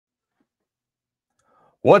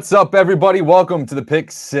What's up, everybody? Welcome to the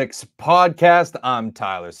Pick Six podcast. I'm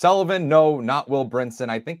Tyler Sullivan. No, not Will Brinson.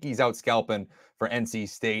 I think he's out scalping for NC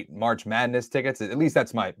State March Madness tickets. At least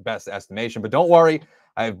that's my best estimation. But don't worry,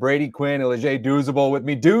 I have Brady, Quinn, and Douzable with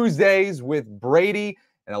me. Tuesdays with Brady.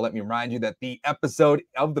 And let me remind you that the episode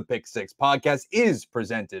of the Pick Six podcast is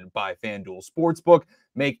presented by FanDuel Sportsbook.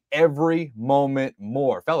 Make every moment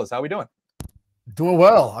more. Fellas, how we doing? Doing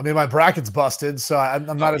well. I mean, my bracket's busted, so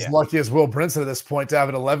I'm not as lucky as Will Brinson at this point to have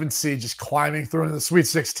an 11 seed just climbing through into the Sweet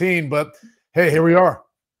 16. But hey, here we are.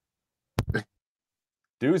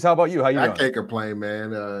 Deuce, how about you? How you doing? I can't complain,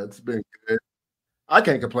 man. It's been good. I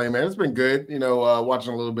can't complain, man. It's been good. You know,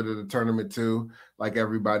 watching a little bit of the tournament too, like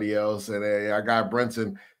everybody else. And I got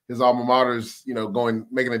Brinson, his alma mater's,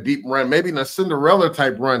 making a deep run, maybe in a Cinderella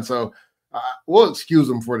type run. So we'll excuse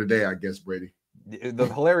him for today, I guess, Brady. The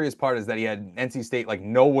hilarious part is that he had NC State like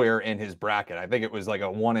nowhere in his bracket. I think it was like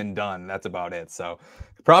a one and done. That's about it. So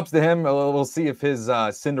props to him. We'll see if his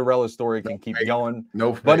Cinderella story can keep going.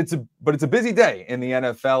 But it's a busy day in the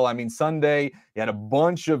NFL. I mean, Sunday you had a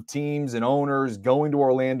bunch of teams and owners going to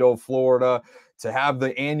Orlando, Florida to have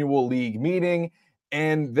the annual league meeting.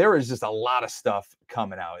 And there is just a lot of stuff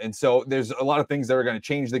coming out. And so there's a lot of things that are going to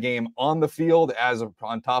change the game on the field as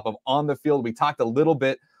on top of on the field. We talked a little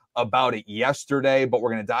bit about it yesterday, but we're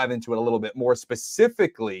going to dive into it a little bit more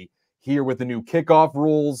specifically here with the new kickoff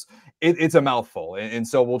rules. It's a mouthful. And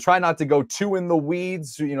so we'll try not to go too in the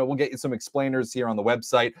weeds. We'll get you some explainers here on the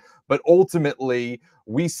website. But ultimately,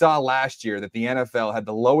 we saw last year that the NFL had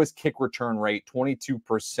the lowest kick return rate,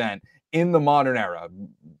 22%, in the modern era.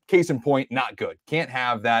 Case in point, not good. Can't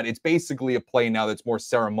have that. It's basically a play now that's more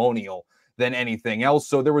ceremonial than anything else.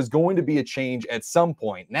 So there was going to be a change at some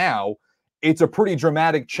point. Now, it's a pretty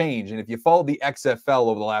dramatic change. And if you follow the XFL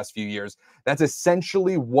over the last few years, that's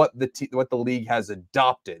essentially what the league has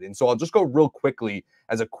adopted. And so I'll just go real quickly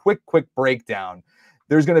as a quick breakdown.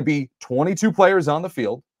 There's going to be 22 players on the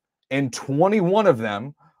field, and 21 of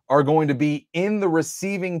them are going to be in the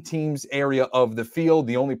receiving team's area of the field.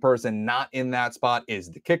 The only person not in that spot is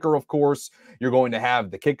the kicker, of course. You're going to have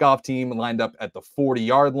the kickoff team lined up at the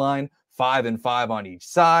 40-yard line, 5 and 5 on each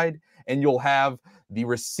side, and you'll have the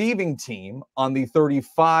receiving team on the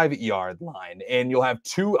 35-yard line. And you'll have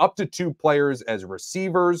up to two players as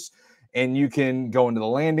receivers. And you can go into the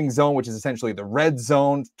landing zone, which is essentially the red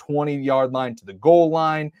zone, 20-yard line to the goal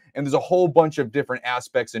line. And there's a whole bunch of different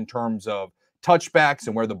aspects in terms of touchbacks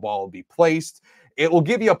and where the ball will be placed. It will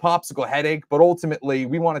give you a popsicle headache, but ultimately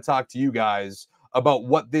we want to talk to you guys about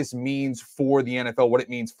what this means for the NFL, what it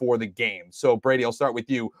means for the game. So, Brady, I'll start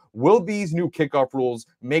with you. Will these new kickoff rules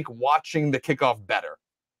make watching the kickoff better?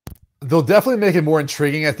 They'll definitely make it more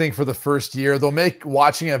intriguing, I think, for the first year. They'll make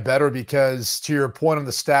watching it better because, to your point on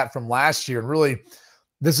the stat from last year, and really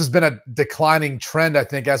this has been a declining trend, I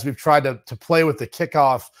think, as we've tried to play with the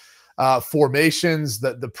kickoff formations,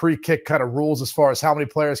 the pre-kick kind of rules as far as how many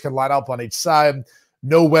players can line up on each side,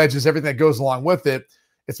 no wedges, everything that goes along with it.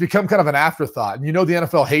 It's become kind of an afterthought. And the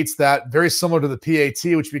NFL hates that, very similar to the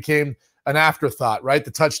PAT, which became an afterthought, right?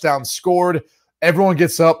 The touchdown scored. Everyone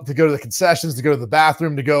gets up to go to the concessions, to go to the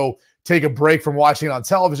bathroom, to go take a break from watching it on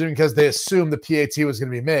television because they assumed the PAT was going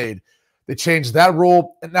to be made. They changed that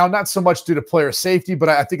rule. And now, not so much due to player safety, but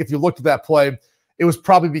I think if you looked at that play, it was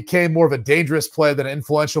probably became more of a dangerous play than an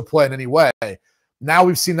influential play in any way. Now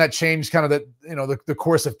we've seen that change kind of the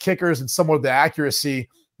course of kickers and somewhat of the accuracy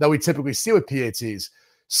that we typically see with PATs.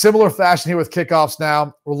 Similar fashion here with kickoffs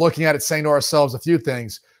now. We're looking at it saying to ourselves a few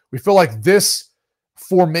things. We feel like this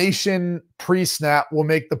formation pre-snap will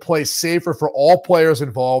make the play safer for all players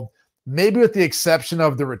involved, maybe with the exception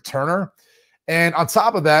of the returner. And on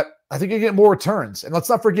top of that, I think you get more returns. And let's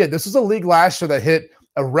not forget, this was a league last year that hit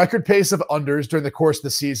a record pace of unders during the course of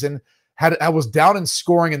the season. I was down in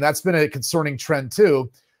scoring, and that's been a concerning trend too.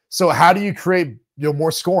 So how do you create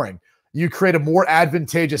more scoring? You create a more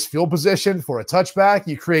advantageous field position for a touchback.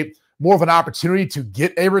 You create more of an opportunity to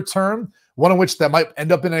get a return, one in which that might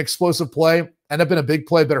end up in an explosive play, end up in a big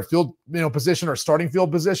play, better field position or starting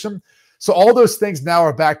field position. So all those things now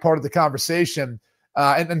are back part of the conversation,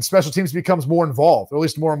 and special teams becomes more involved, or at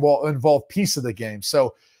least more involved piece of the game.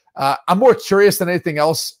 So I'm more curious than anything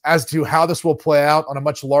else as to how this will play out on a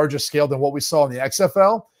much larger scale than what we saw in the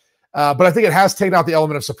XFL. But I think it has taken out the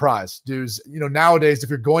element of surprise. Dudes, nowadays, if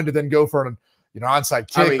you're going to then go for an onside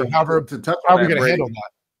kick, or however are we going to handle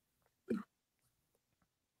that?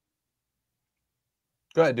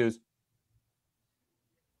 Go ahead, Dudes.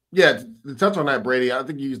 Yeah, to touch on that, Brady, I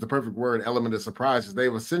think you used the perfect word, element of surprise, because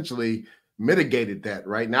they've essentially mitigated that.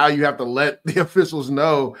 Right now, you have to let the officials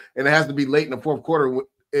know, and it has to be late in the fourth quarter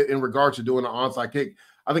in regards to doing an onside kick.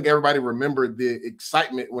 I think everybody remembered the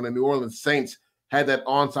excitement when the New Orleans Saints had that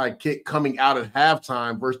onside kick coming out at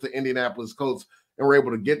halftime versus the Indianapolis Colts and were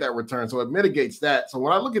able to get that return. So it mitigates that. So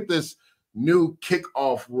when I look at this new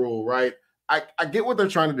kickoff rule, right, I get what they're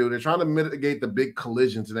trying to do. They're trying to mitigate the big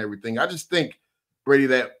collisions and everything. I just think, Brady,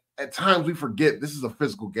 that at times we forget this is a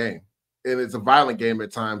physical game and it's a violent game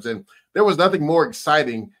at times. And there was nothing more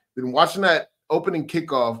exciting than watching that opening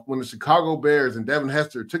kickoff when the Chicago Bears and Devin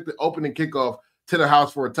Hester took the opening kickoff to the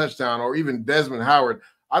house for a touchdown, or even Desmond Howard.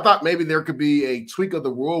 I thought maybe there could be a tweak of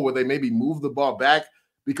the rule where they maybe move the ball back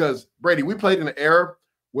because, Brady, we played in an era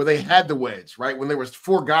where they had the wedge, right? When there was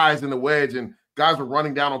 4 guys in the wedge and guys were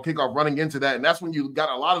running down on kickoff, running into that. And that's when you got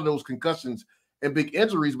a lot of those concussions and big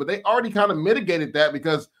injuries. But they already kind of mitigated that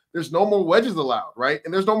because there's no more wedges allowed, right?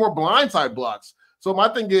 And there's no more blindside blocks. So my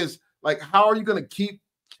thing is, like, how are you going to keep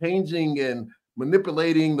changing and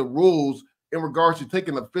manipulating the rules in regards to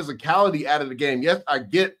taking the physicality out of the game? Yes, I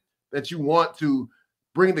get that you want to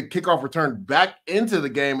bring the kickoff return back into the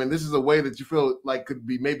game, and this is a way that you feel like could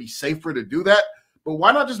be maybe safer to do that. But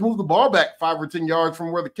why not just move the ball back 5 or 10 yards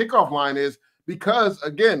from where the kickoff line is? Because,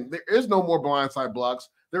 again, there is no more blindside blocks.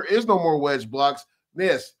 There is no more wedge blocks.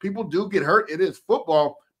 Yes, people do get hurt. It is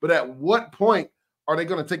football. But at what point are they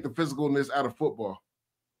going to take the physicalness out of football?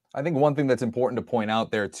 I think one thing that's important to point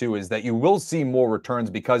out there, too, is that you will see more returns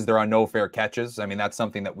because there are no fair catches. I mean, that's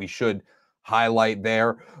something that we should highlight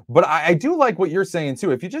there. But I do like what you're saying,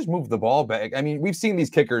 too. If you just move the ball back, I mean, we've seen these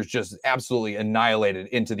kickers just absolutely annihilated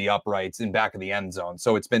into the uprights in back of the end zone.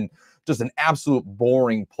 So it's been just an absolute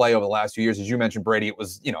boring play over the last few years. As you mentioned, Brady, it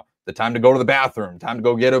was, the time to go to the bathroom, time to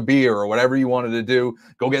go get a beer or whatever you wanted to do,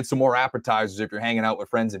 go get some more appetizers if you're hanging out with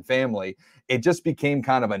friends and family. It just became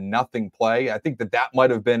kind of a nothing play. I think that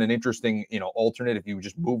might have been an interesting, alternate if you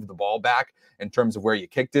just move the ball back in terms of where you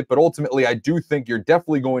kicked it. But ultimately, I do think you're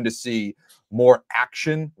definitely going to see more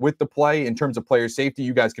action with the play in terms of player safety.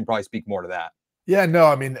 You guys can probably speak more to that. Yeah, no,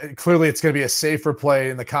 I mean, clearly it's going to be a safer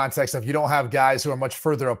play in the context of you don't have guys who are much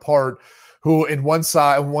further apart, who in one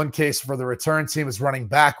case for the return team is running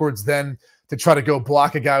backwards then to try to go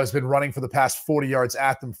block a guy who's been running for the past 40 yards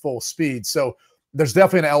at them full speed. So there's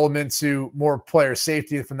definitely an element to more player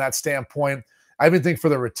safety from that standpoint. I even think for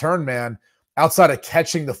the return man, outside of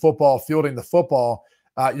catching the football, fielding the football,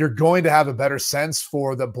 you're going to have a better sense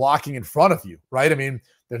for the blocking in front of you, right? I mean,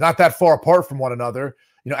 they're not that far apart from one another,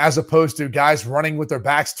 as opposed to guys running with their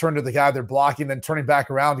backs turned to the guy they're blocking, then turning back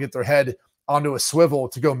around to get their head onto a swivel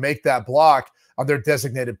to go make that block on their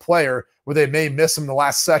designated player where they may miss him the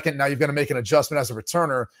last second. Now you've got to make an adjustment as a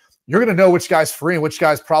returner. You're going to know which guy's free and which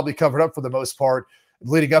guy's probably covered up for the most part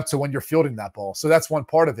leading up to when you're fielding that ball. So that's one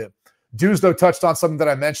part of it. Douz, though, touched on something that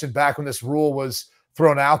I mentioned back when this rule was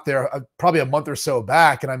thrown out there probably a month or so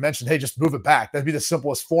back. And I mentioned, hey, just move it back. That'd be the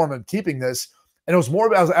simplest form of keeping this. And it was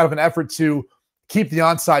more out of an effort to keep the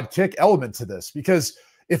onside kick element to this, because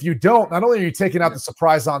if you don't, not only are you taking out the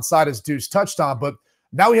surprise onside as Douz touched on, but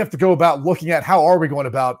now we have to go about looking at how are we going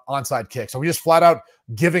about onside kicks. Are we just flat out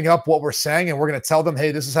giving up what we're saying and we're going to tell them,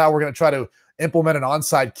 hey, this is how we're going to try to implement an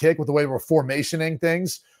onside kick with the way we're formationing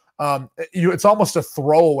things? It's almost a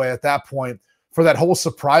throwaway at that point for that whole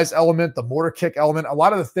surprise element, the mortar kick element, a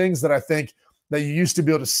lot of the things that I think that you used to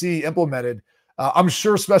be able to see implemented. I'm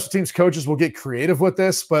sure special teams coaches will get creative with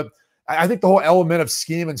this, but I think the whole element of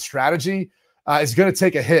scheme and strategy is going to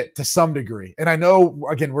take a hit to some degree. And I know,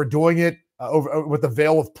 again, we're doing it with the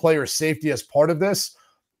veil of player safety as part of this.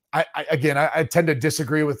 I tend to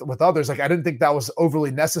disagree with others. Like, I didn't think that was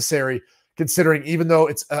overly necessary, considering even though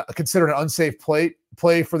it's considered an unsafe play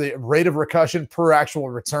for the rate of recussion per actual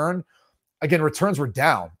return. Again, returns were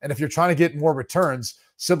down. And if you're trying to get more returns,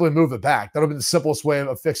 simply move it back. That would be the simplest way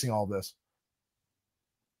of fixing all this.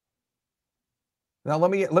 Now,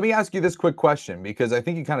 let me ask you this quick question, because I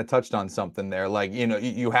think you kind of touched on something there. Like,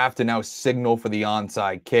 you have to now signal for the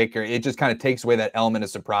onside kick, or it just kind of takes away that element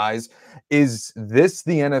of surprise. Is this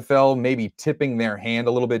the NFL maybe tipping their hand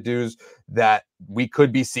a little bit, Douz, that we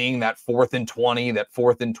could be seeing that 4th and 20, that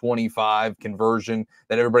 4th and 25 conversion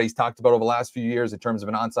that everybody's talked about over the last few years in terms of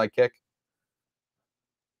an onside kick?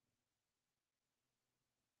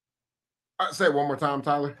 Say it one more time,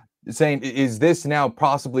 Tyler. Saying, is this now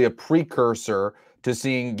possibly a precursor to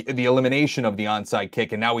seeing the elimination of the onside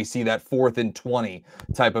kick, and now we see that 4th and 20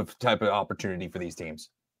 type of opportunity for these teams?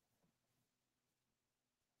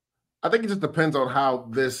 I think it just depends on how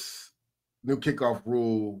this new kickoff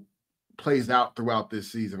rule plays out throughout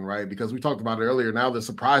this season, right? Because we talked about it earlier. Now the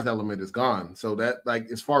surprise element is gone. So that, like,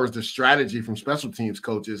 as far as the strategy from special teams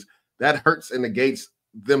coaches, that hurts and negates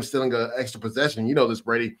them stealing an extra possession. You know this,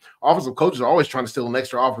 Brady. Offensive coaches are always trying to steal an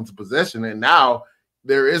extra offensive possession, and now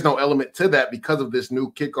there is no element to that because of this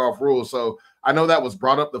new kickoff rule. So I know that was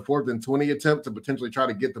brought up, the 4th and 20 attempt to potentially try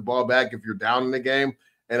to get the ball back if you're down in the game.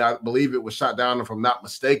 And I believe it was shot down, if I'm not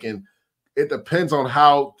mistaken. It depends on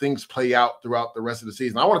how things play out throughout the rest of the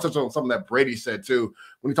season. I want to touch on something that Brady said too,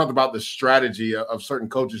 when he talked about the strategy of certain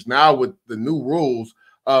coaches now with the new rules,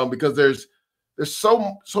 because there's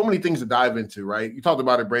so many things to dive into, right? You talked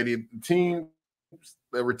about it, Brady.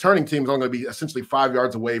 The returning team is only going to be essentially 5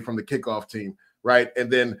 yards away from the kickoff team, right?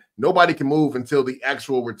 And then nobody can move until the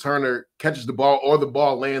actual returner catches the ball or the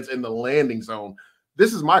ball lands in the landing zone.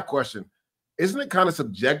 This is my question. Isn't it kind of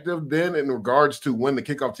subjective then in regards to when the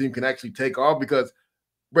kickoff team can actually take off? Because,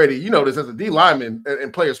 Brady, you know this as a D lineman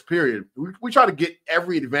and players, period, we try to get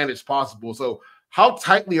every advantage possible. So how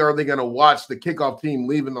tightly are they going to watch the kickoff team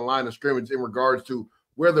leaving the line of scrimmage in regards to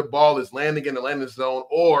where the ball is landing in the landing zone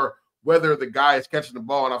or whether the guy is catching the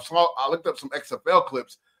ball? And I looked up some XFL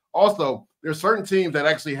clips. Also, there's certain teams that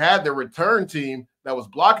actually had their return team that was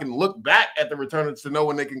blocking look back at the returners to know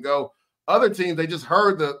when they can go. Other teams, they just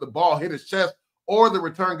heard the ball hit his chest or the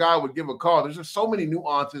return guy would give a call. There's just so many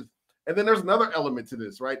nuances. And then there's another element to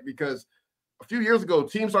this, right? Because a few years ago,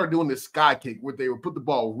 teams started doing this sky kick where they would put the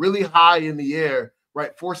ball really high in the air,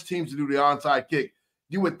 right? Force teams to do the onside kick.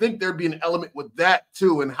 You would think there'd be an element with that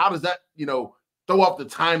too. And how does that, throw off the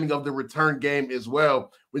timing of the return game as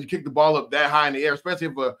well when you kick the ball up that high in the air, especially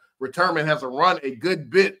if a return man has to run a good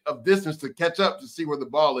bit of distance to catch up to see where the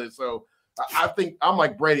ball is. So I think I'm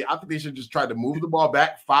like Brady. I think they should just try to move the ball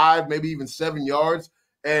back 5, maybe even 7 yards.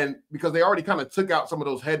 And because they already kind of took out some of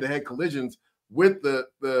those head-to-head collisions with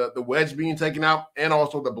the wedge being taken out and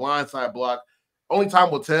also the blindside block. Only time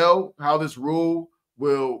will tell how this rule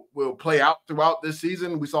will play out throughout this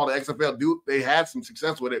season. We saw the XFL they had some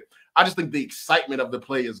success with it. I just think the excitement of the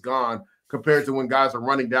play is gone compared to when guys are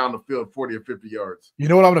running down the field 40 or 50 yards. You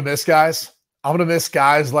know what I'm going to miss, guys? I'm going to miss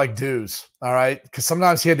guys like Douz, all right? Because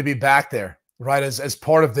sometimes he had to be back there, right, as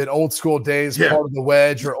part of the old school days, part of the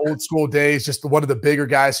wedge, or old school days, just one of the bigger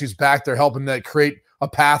guys who's back there helping to create a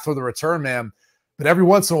path for the return man. But every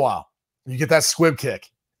once in a while, you get that squib kick,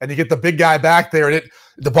 and you get the big guy back there, and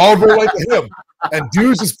the ball will go right to him. And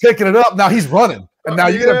Douz is picking it up. Now he's running. And now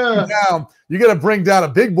you got to bring down a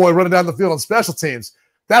big boy running down the field on special teams.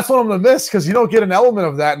 That's what I'm going to miss because you don't get an element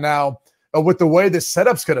of that now with the way this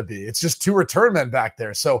setup's going to be. It's just 2 return men back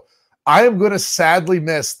there. So I am going to sadly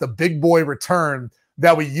miss the big boy return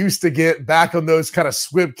that we used to get back on those kind of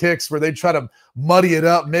squib kicks where they try to muddy it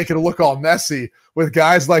up, make it look all messy with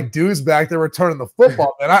guys like Douz back there returning the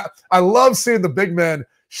football. And I love seeing the big men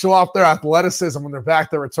show off their athleticism when they're back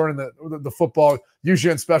there returning the football,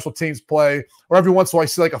 usually in special teams play. Or every once in a while, you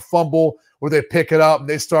see like a fumble where they pick it up and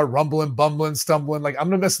they start rumbling, bumbling, stumbling. Like, I'm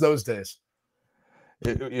going to miss those days.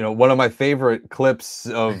 One of my favorite clips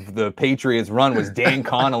of the Patriots run was Dan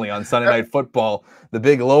Connolly on Sunday Night Football, the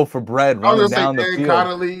big loaf of bread running down the field. Dan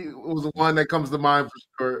Connolly was the one that comes to mind for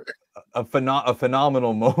sure. A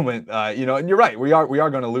phenomenal moment. And you're right. We are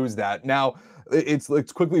going to lose that. Now,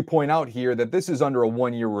 let's quickly point out here that this is under a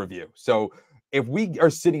 1-year review. So if we are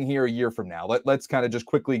sitting here a year from now, let's kind of just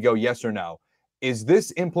quickly go yes or no. Is this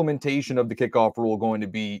implementation of the kickoff rule going to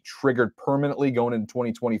be triggered permanently going into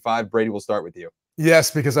 2025? Brady, we'll start with you.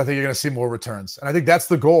 Yes, because I think you're going to see more returns. And I think that's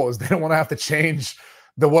the goal, is they don't want to have to change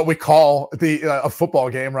what we call a football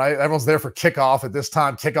game, right? Everyone's there for kickoff at this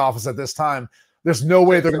time. Kickoff is at this time. There's no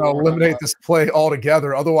way they're going to eliminate this play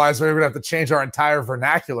altogether. Otherwise, we're going to have to change our entire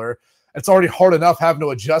vernacular. It's already hard enough having to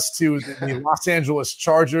adjust to the Los Angeles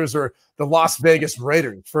Chargers or the Las Vegas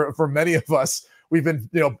Raiders. For many of us, we've been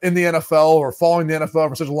in the NFL or following the NFL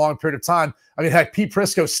for such a long period of time. I mean, heck, Pete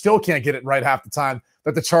Prisco still can't get it right half the time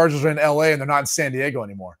that the Chargers are in LA and they're not in San Diego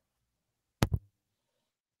anymore.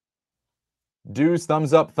 Douz,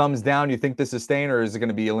 thumbs up, thumbs down. You think this is staying, or is it going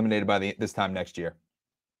to be eliminated by this time next year?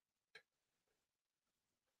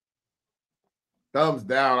 Thumbs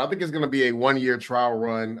down. I think it's going to be a 1-year trial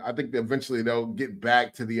run. I think that eventually they'll get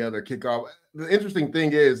back to the other kickoff. The interesting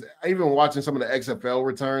thing is, even watching some of the XFL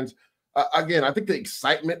returns, again, I think the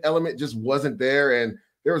excitement element just wasn't there. And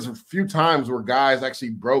there was a few times where guys actually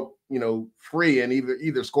broke, free and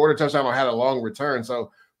either scored a touchdown or had a long return. So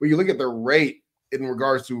when you look at the rate in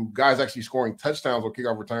regards to guys actually scoring touchdowns or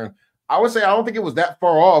kickoff return, I would say I don't think it was that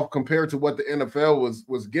far off compared to what the NFL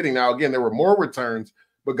was getting. Now, again, there were more returns,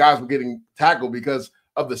 but guys were getting tackled because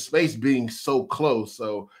of the space being so close.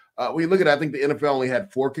 So when you look at it, I think the NFL only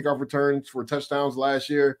had 4 kickoff returns for touchdowns last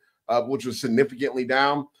year, which was significantly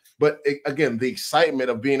down. But again, the excitement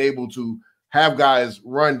of being able to have guys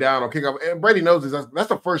run down or kick off, and Brady knows this, that's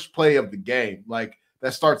the first play of the game. Like,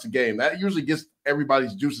 that starts the game. That usually gets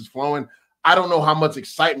everybody's juices flowing. I don't know how much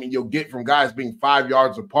excitement you'll get from guys being 5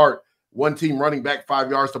 yards apart, one team running back 5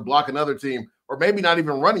 yards to block another team, or maybe not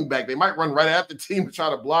even running back. They might run right at the team to try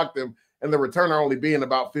to block them, and the returner only being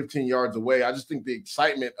about 15 yards away. I just think the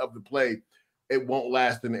excitement of the play, it won't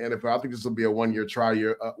last in the NFL. I think this will be a one-year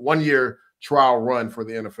trial run for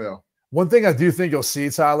the NFL. One thing I do think you'll see,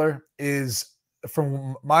 Tyler, is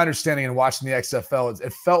from my understanding and watching the XFL,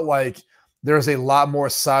 it felt like there's a lot more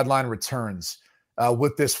sideline returns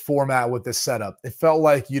with this format, with this setup. It felt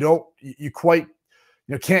like you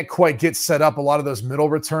can't quite get set up a lot of those middle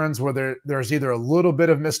returns where there's either a little bit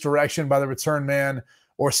of misdirection by the return man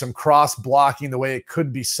or some cross blocking the way it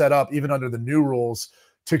could be set up, even under the new rules,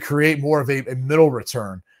 to create more of a middle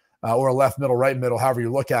return or a left middle, right middle, however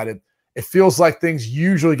you look at it. It feels like things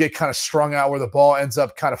usually get kind of strung out where the ball ends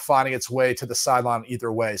up kind of finding its way to the sideline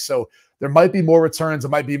either way. So there might be more returns. It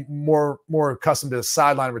might be more accustomed to the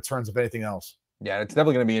sideline returns of anything else. Yeah, it's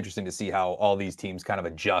definitely going to be interesting to see how all these teams kind of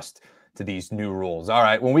adjust to these new rules. All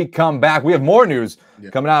right, when we come back, we have more news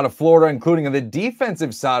coming out of Florida, including on the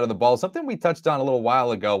defensive side of the ball, something we touched on a little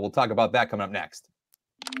while ago. We'll talk about that coming up next.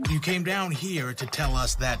 You came down here to tell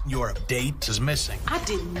us that your date is missing. I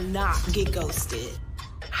did not get ghosted.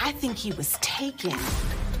 I think he was taken.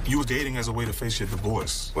 You were dating as a way to face your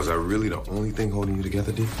divorce. Was I really the only thing holding you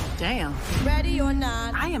together, D? Damn. Ready or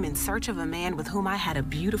not, I am in search of a man with whom I had a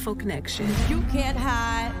beautiful connection. You can't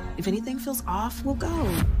hide. If anything feels off, we'll go.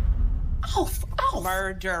 Off.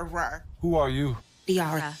 Murderer. Who are you?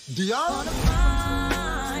 Diara.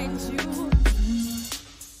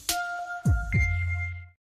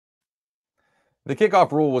 The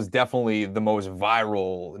kickoff rule was definitely the most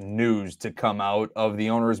viral news to come out of the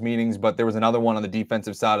owners' meetings, but there was another one on the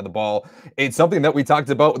defensive side of the ball. It's something that we talked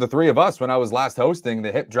about with the three of us when I was last hosting,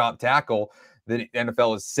 the hip drop tackle. The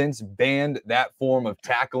NFL has since banned that form of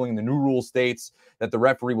tackling. The new rule states that the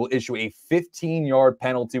referee will issue a 15-yard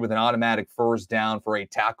penalty with an automatic first down for a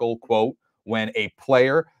tackle, quote, when a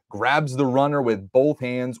player grabs the runner with both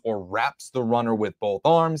hands or wraps the runner with both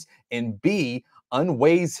arms, and B,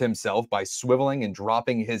 unweighs himself by swiveling and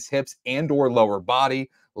dropping his hips and or lower body,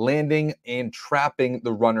 landing and trapping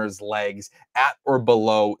the runner's legs at or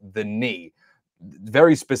below the knee.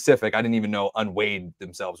 Very specific. I didn't even know unweighed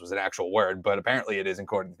themselves was an actual word, but apparently it is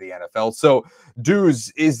according to the NFL. So,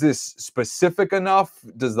 Douz, is this specific enough?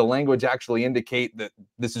 Does the language actually indicate that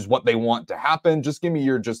this is what they want to happen? Just give me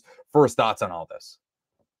your first thoughts on all this.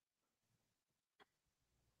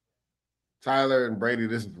 Tyler and Brady,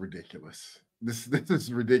 this is ridiculous. This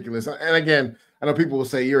is ridiculous. And again, I know people will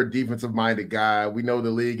say you're a defensive-minded guy. We know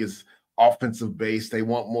the league is offensive-based. They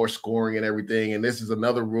want more scoring and everything. And this is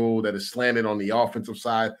another rule that is slanted on the offensive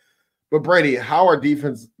side. But Brady, how are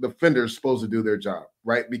defense defenders supposed to do their job,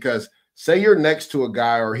 right? Because say you're next to a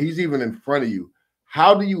guy or he's even in front of you.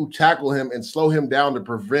 How do you tackle him and slow him down to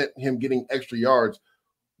prevent him getting extra yards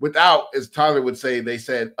without, as Tyler would say, they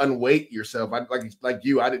said, unweight yourself. Like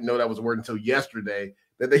you, I didn't know that was a word until yesterday,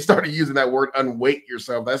 that they started using that word, unweight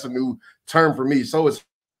yourself. That's a new term for me. So is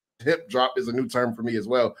hip drop is a new term for me as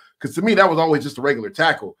well. Because to me, that was always just a regular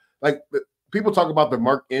tackle. Like people talk about the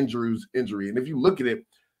Mark Andrews injury. And if you look at it,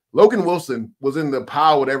 Logan Wilson was in the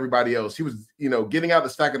pile with everybody else. He was, getting out the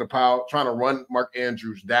stack of the pile, trying to run Mark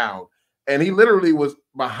Andrews down. And he literally was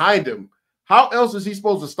behind him. How else is he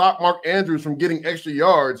supposed to stop Mark Andrews from getting extra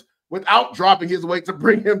yards without dropping his weight to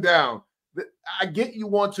bring him down? I get you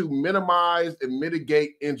want to minimize and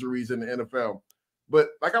mitigate injuries in the NFL.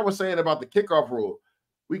 But like I was saying about the kickoff rule,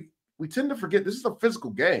 we tend to forget this is a physical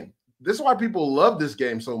game. This is why people love this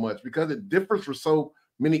game so much, because it differs from so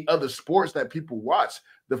many other sports that people watch.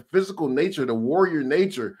 The physical nature, the warrior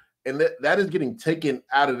nature, and that is getting taken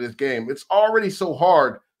out of this game. It's already so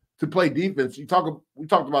hard to play defense. We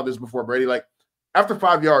talked about this before, Brady. Like after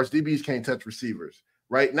 5 yards, DBs can't touch receivers.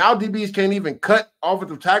 Right now, DBs can't even cut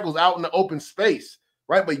offensive tackles out in the open space,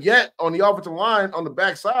 right? But yet, on the offensive line, on the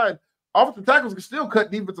backside, offensive tackles can still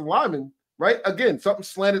cut defensive linemen, right? Again, something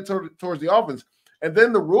slanted towards the offense. And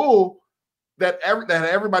then the rule that had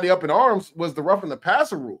everybody up in arms was the roughing the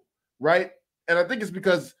passer rule, right? And I think it's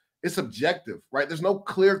because it's subjective, right? There's no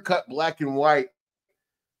clear-cut black and white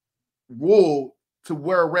rule to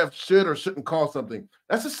where a ref should or shouldn't call something.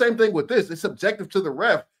 That's the same thing with this. It's subjective to the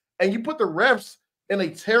ref, and you put the refs in a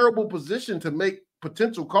terrible position to make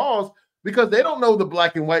potential calls because they don't know the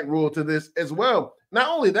black and white rule to this as well. Not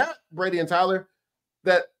only that, Brady and Tyler,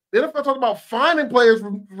 that the NFL talked about fining players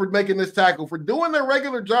for making this tackle, for doing their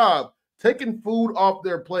regular job, taking food off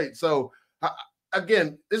their plate. So,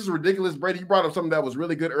 again, this is ridiculous. Brady, you brought up something that was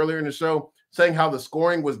really good earlier in the show, saying how the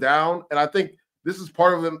scoring was down. And I think this is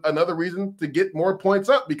part of another reason to get more points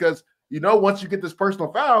up because, once you get this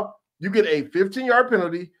personal foul, you get a 15-yard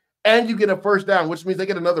penalty and you get a first down, which means they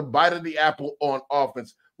get another bite of the apple on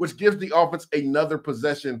offense, which gives the offense another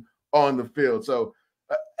possession on the field. So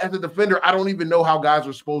as a defender, I don't even know how guys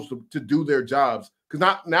are supposed to do their jobs,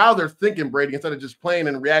 because now they're thinking, Brady, instead of just playing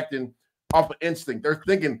and reacting off of instinct, they're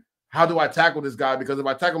thinking, how do I tackle this guy? Because if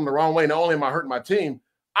I tackle him the wrong way, not only am I hurting my team,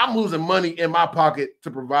 I'm losing money in my pocket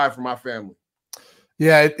to provide for my family.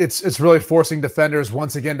 Yeah, it's really forcing defenders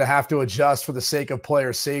once again to have to adjust for the sake of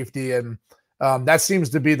player safety, and that seems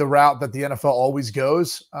to be the route that the NFL always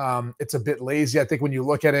goes. It's a bit lazy, I think, when you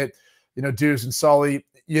look at it. You know, Deuce and Sully,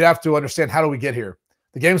 you'd have to understand, how do we get here?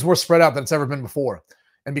 The game's more spread out than it's ever been before,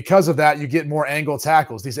 and because of that, you get more angle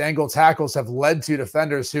tackles. These angle tackles have led to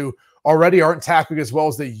defenders who already aren't tackling as well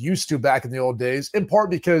as they used to back in the old days, in part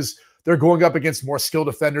because they're going up against more skilled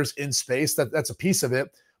defenders in space. That's a piece of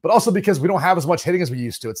it. But also because we don't have as much hitting as we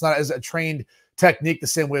used to. It's not as a trained technique the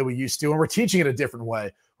same way we used to, and we're teaching it a different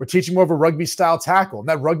way. We're teaching more of a rugby-style tackle. And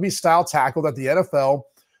that rugby-style tackle that the NFL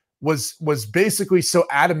was basically so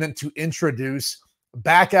adamant to introduce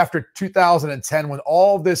back after 2010, when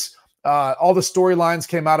all the storylines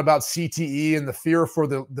came out about CTE and the fear for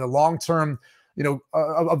the long-term,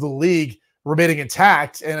 of the league remaining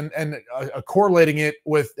intact, and correlating it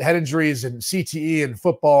with head injuries and CTE and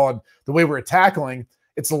football and the way we're tackling.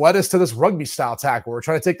 It's led us to this rugby-style tackle. We're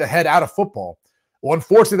trying to take the head out of football. Well,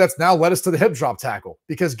 unfortunately, that's now led us to the hip drop tackle,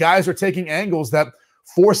 because guys are taking angles that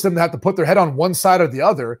force them to have to put their head on one side or the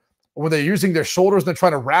other when they're using their shoulders and they're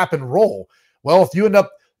trying to wrap and roll. Well, if you end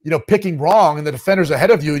up, picking wrong and the defender's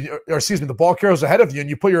ahead of you, the ball carrier's ahead of you, and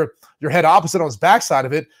you put your head opposite on his backside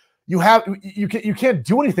of it, you can't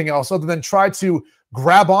do anything else other than try to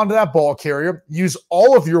grab onto that ball carrier, use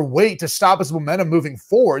all of your weight to stop his momentum moving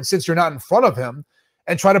forward since you're not in front of him,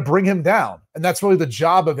 and try to bring him down. And that's really the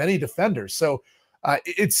job of any defender. So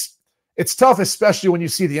it's tough, especially when you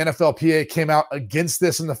see the NFLPA came out against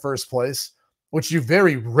this in the first place, which you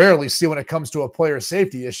very rarely see when it comes to a player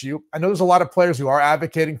safety issue. I know there's a lot of players who are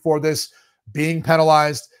advocating for this being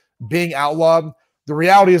penalized, being outlawed. The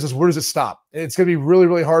reality is where does it stop? It's going to be really,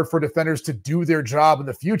 really hard for defenders to do their job in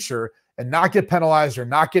the future and not get penalized or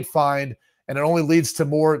not get fined. And it only leads to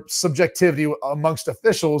more subjectivity amongst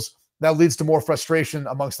officials. That leads to more frustration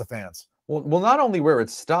amongst the fans. Well, not only where it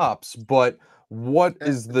stops, but what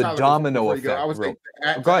is the domino effect? I was thinking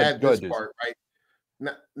go ahead, this part,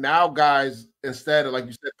 right? Now, guys, instead of, like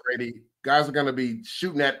you said, Brady, guys are going to be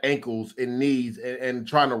shooting at ankles and knees and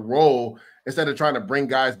trying to roll instead of trying to bring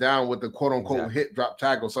guys down with the quote-unquote hit drop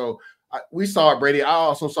tackle. So we saw it, Brady. I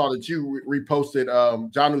also saw that you reposted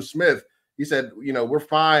Jonnu Smith. He said, we're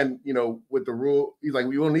fine, with the rule. He's like,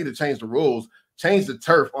 we don't need to change the rules. Change the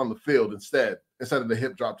turf on the field instead of the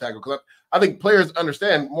hip drop tackle. Because I think players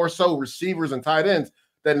understand, more so receivers and tight ends,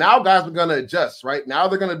 that now guys are going to adjust, right? Now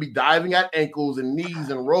they're going to be diving at ankles and knees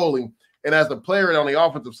and rolling. And as the player on the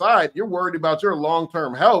offensive side, you're worried about your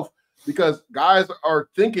long-term health, because guys are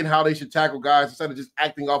thinking how they should tackle guys instead of just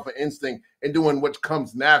acting off of instinct and doing what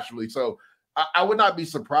comes naturally. So I would not be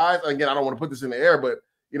surprised. Again, I don't want to put this in the air, but,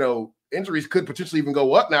 injuries could potentially even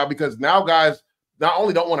go up now, because now guys not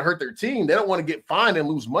only don't want to hurt their team, they don't want to get fined and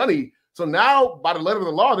lose money. So now, by the letter of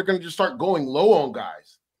the law, they're going to just start going low on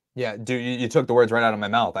guys. Yeah, dude, you took the words right out of my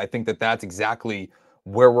mouth. I think that's exactly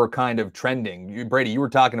where we're kind of trending. Brady, you were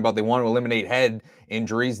talking about they want to eliminate head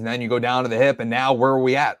injuries, and then you go down to the hip, and now where are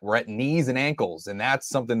we at? We're at knees and ankles, and that's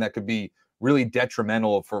something that could be really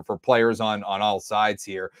detrimental for players on all sides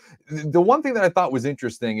here. The one thing that I thought was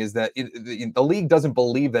interesting is that the league doesn't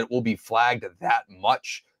believe that it will be flagged that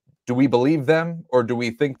much. Do we believe them, or do we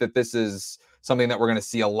think that this is something that we're going to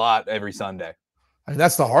see a lot every Sunday? I mean,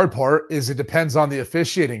 that's the hard part, is it depends on the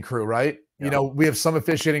officiating crew, right? Yeah. We have some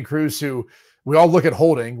officiating crews who we all look at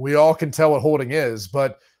holding. We all can tell what holding is,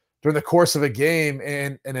 but during the course of a game,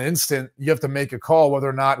 in an instant, you have to make a call whether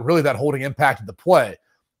or not really that holding impacted the play.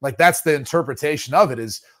 Like, that's the interpretation of it,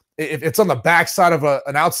 is if it's on the backside of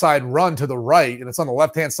an outside run to the right and it's on the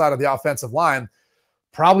left-hand side of the offensive line,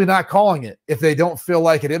 probably not calling it if they don't feel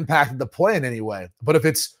like it impacted the play in any way. But if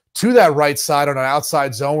it's to that right side on an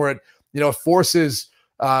outside zone where it forces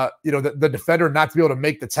the defender not to be able to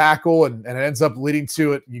make the tackle and it ends up leading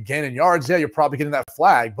to it, you gain in yards, yeah, you're probably getting that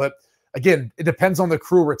flag. But again, it depends on the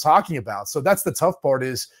crew we're talking about. So that's the tough part,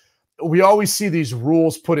 is we always see these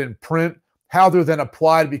rules put in print. How they're then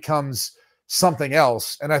applied becomes something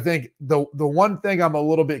else. And I think the one thing I'm a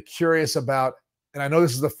little bit curious about, and I know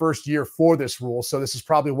this is the first year for this rule, so this is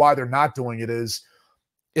probably why they're not doing it, is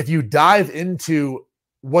if you dive into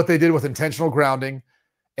what they did with intentional grounding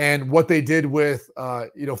and what they did with,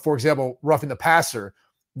 for example, roughing the passer,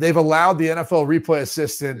 they've allowed the NFL replay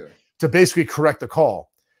assistant to basically correct the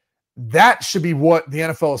call. that should be what the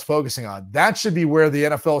NFL is focusing on. That should be where the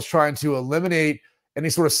NFL is trying to eliminate any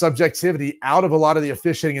sort of subjectivity out of a lot of the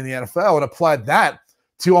officiating in the NFL and apply that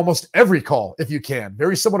to almost every call if you can.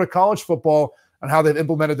 Very similar to college football on how they've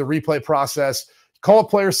implemented the replay process. Call it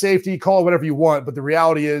player safety, call it whatever you want, but the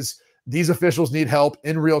reality is these officials need help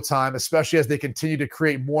in real time, especially as they continue to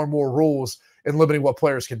create more and more rules and limiting what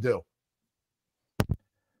players can do.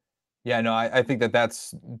 Yeah, no, I think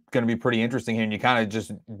that's going to be pretty interesting here. And you kind of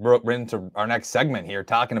just wrote into our next segment here,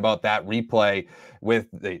 talking about that replay with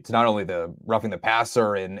it's not only the roughing the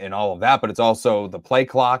passer and all of that, but it's also the play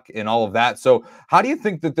clock and all of that. So how do you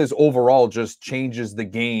think that this overall just changes the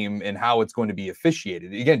game and how it's going to be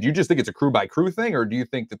officiated? Again, do you just think it's a crew by crew thing, or do you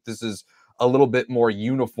think that this is a little bit more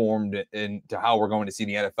uniformed into how we're going to see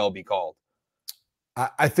the NFL be called?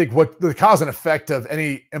 I think what the cause and effect of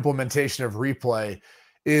any implementation of replay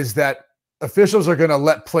is that officials are going to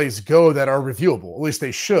let plays go that are reviewable. At least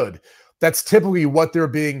they should. That's typically what they're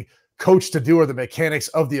being coached to do, or the mechanics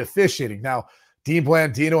of the officiating. Now, Dean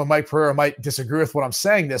Blandino and Mike Pereira might disagree with what I'm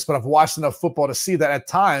saying this, but I've watched enough football to see that at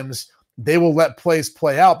times they will let plays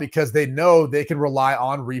play out because they know they can rely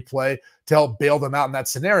on replay to help bail them out in that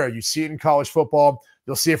scenario. You see it in college football.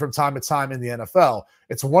 You'll see it from time to time in the NFL.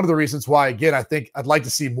 It's one of the reasons why, again, I think I'd like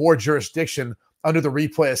to see more jurisdiction under the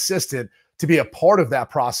replay assistant to be a part of that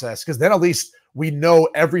process, because then at least we know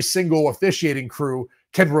every single officiating crew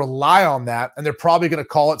can rely on that, and they're probably going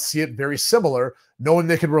to see it very similar, knowing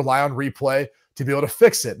they can rely on replay to be able to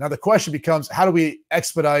fix it. Now, the question becomes, how do we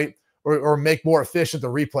expedite or make more efficient the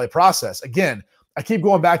replay process? Again, I keep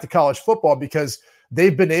going back to college football because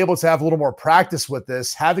they've been able to have a little more practice with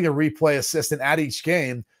this, having a replay assistant at each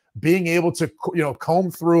game, being able to comb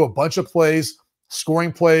through a bunch of plays,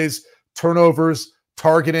 scoring plays, turnovers,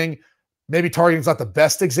 targeting. Maybe targeting is not the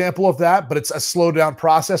best example of that, but it's a slowed down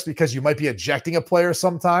process because you might be ejecting a player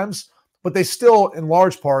sometimes, but they still, in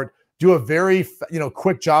large part, do a very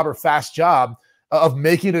quick job or fast job of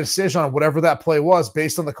making a decision on whatever that play was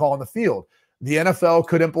based on the call on the field. The NFL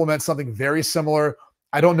could implement something very similar.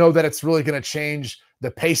 I don't know that it's really going to change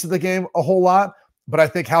the pace of the game a whole lot, but I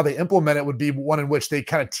think how they implement it would be one in which they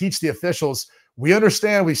kind of teach the officials, we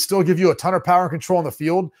understand we still give you a ton of power and control on the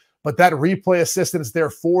field, but that replay assistant is there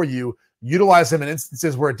for you. Utilize them in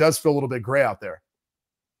instances where it does feel a little bit gray out there.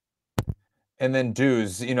 And then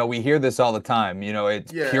Douz, we hear this all the time.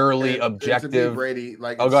 It's purely objective. And to me, Brady, go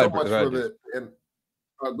ahead.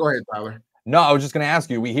 Go ahead, Tyler. No, I was just going to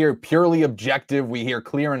ask you. We hear purely objective. We hear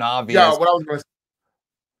clear and obvious. Yeah, what I was going to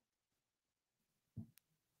say.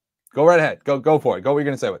 Go right ahead. Go for it. Go what you're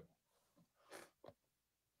going to say with.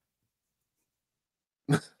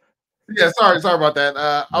 Yeah, sorry about that.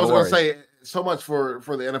 I was going to say, so much for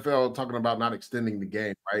the NFL talking about not extending the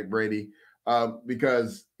game, right, Brady?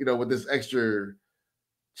 Because, with this extra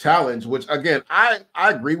challenge, which, again, I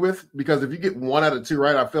agree with, because if you get 1 out of 2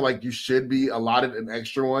 right, I feel like you should be allotted an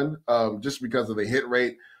extra one just because of the hit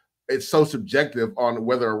rate. It's so subjective on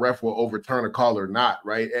whether a ref will overturn a call or not,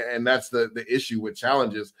 right? And that's the issue with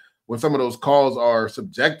challenges. When some of those calls are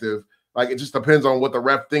subjective, it just depends on what the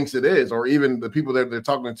ref thinks it is, or even the people that they're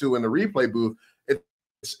talking to in the replay booth.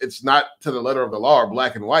 It's not to the letter of the law or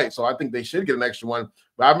black and white. So I think they should get an extra one.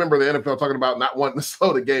 But I remember the NFL talking about not wanting to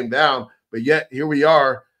slow the game down. But yet here we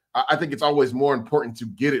are. I think it's always more important to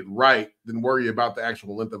get it right than worry about the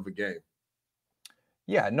actual length of the game.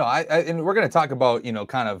 Yeah, no, and we're going to talk about,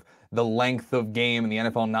 kind of the length of game and the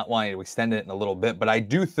NFL not wanting to extend it in a little bit. But I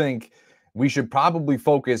do think we should probably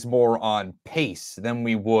focus more on pace than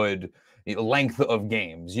we would length of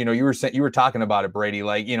games. You were talking about it, Brady,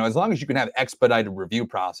 as long as you can have expedited review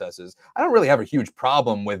processes, I don't really have a huge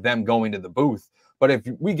problem with them going to the booth. But if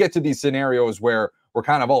we get to these scenarios where we're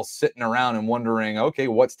kind of all sitting around and wondering, okay,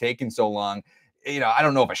 what's taking so long? I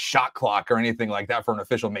don't know if a shot clock or anything like that for an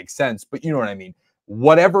official makes sense, but you know what I mean?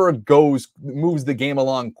 Whatever moves the game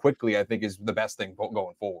along quickly, I think is the best thing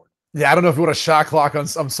going forward. Yeah, I don't know if you want a shot clock on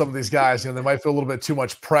some of these guys. They might feel a little bit too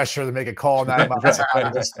much pressure to make a call on that amount of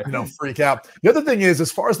time, just freak out. The other thing is, as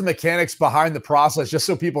far as the mechanics behind the process, just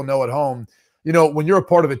so people know at home, when you're a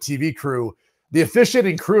part of a TV crew, the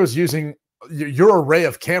officiating crew is using your array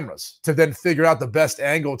of cameras to then figure out the best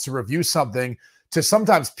angle to review something, to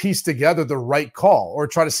sometimes piece together the right call, or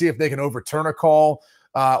try to see if they can overturn a call,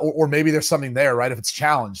 or maybe there's something there, right, if it's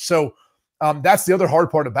challenged. So that's the other hard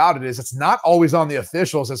part about it, is it's not always on the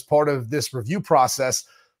officials as part of this review process.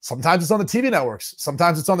 Sometimes it's on the TV networks.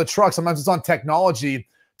 Sometimes it's on the truck. Sometimes it's on technology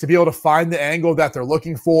to be able to find the angle that they're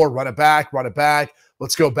looking for, run it back.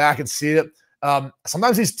 Let's go back and see it.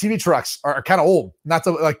 Sometimes these TV trucks are kind of old, not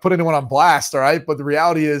to put anyone on blast, all right? But the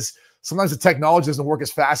reality is sometimes the technology doesn't work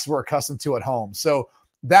as fast as we're accustomed to at home. So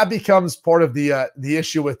that becomes part of the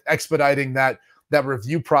issue with expediting that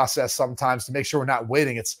review process sometimes to make sure we're not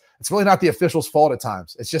waiting. It's really not the officials' fault at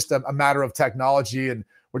times. It's just a matter of technology, and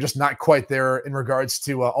we're just not quite there in regards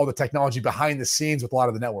to all the technology behind the scenes with a lot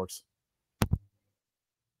of the networks.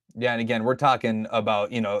 Yeah, and again, we're talking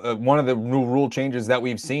about, one of the new rule changes that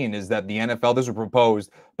we've seen is that the NFL, this was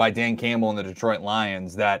proposed by Dan Campbell and the Detroit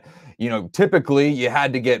Lions, that, typically you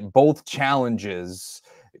had to get both challenges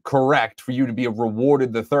correct for you to be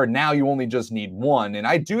rewarded the third. Now you only just need one. And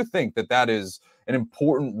I do think that that is an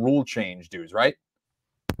important rule change, dudes, right?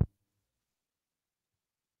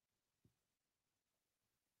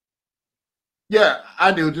 Yeah,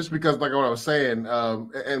 I do, just because like what I was saying,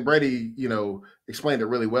 and Brady, explained it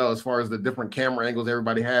really well as far as the different camera angles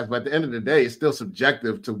everybody has. But at the end of the day, it's still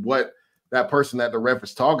subjective to what that person that the ref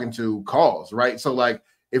is talking to calls, right? So like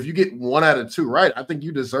if you get 1 out of 2 right, I think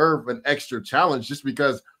you deserve an extra challenge, just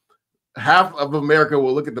because half of America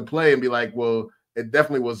will look at the play and be like, well, it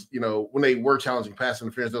definitely was, when they were challenging pass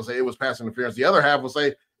interference, they'll say it was pass interference. The other half will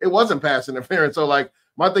say it wasn't pass interference. So like,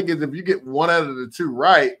 my thing is, if you get 1 out of the 2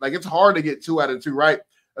 right, like it's hard to get 2 out of 2 right,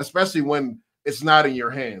 especially when it's not in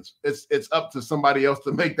your hands. It's up to somebody else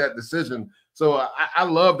to make that decision. So I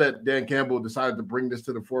love that Dan Campbell decided to bring this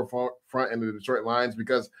to the forefront in the Detroit Lions,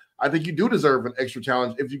 because I think you do deserve an extra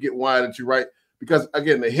challenge if you get 1 out of 2 right. Because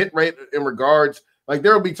again, the hit rate in regards, like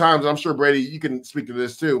there will be times, I'm sure Brady, you can speak to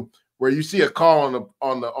this too, where you see a call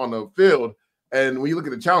on the field, and when you look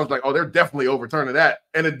at the challenge, like, oh, they're definitely overturning that,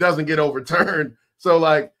 and it doesn't get overturned. So,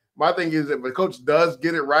 like, my thing is, if a coach does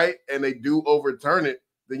get it right and they do overturn it,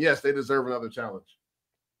 then yes, they deserve another challenge.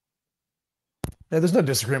 Yeah, there's no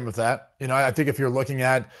disagreement with that. I think if you're looking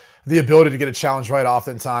at the ability to get a challenge right,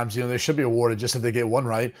 oftentimes, they should be awarded just if they get one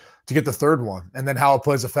right to get the third one. And then how it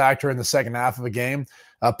plays a factor in the second half of a game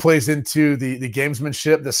plays into the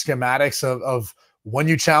gamesmanship, the schematics of when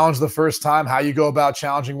you challenge the first time, how you go about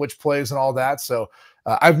challenging which plays and all that. So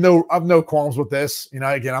I've no qualms with this.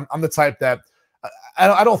 Again, I'm the type that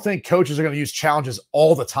I don't think coaches are going to use challenges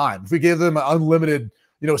all the time. If we gave them an unlimited,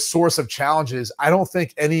 source of challenges, I don't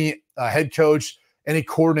think any head coach, any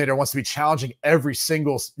coordinator wants to be challenging every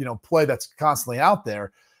single, play that's constantly out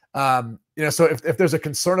there. So if there's a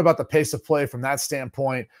concern about the pace of play from that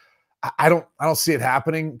standpoint, I don't see it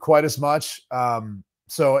happening quite as much.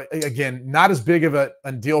 So again, not as big of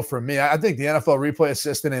a deal for me. I think the NFL replay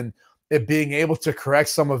assistant and it being able to correct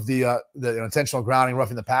some of the intentional grounding,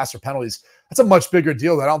 roughing the passer penalties, that's a much bigger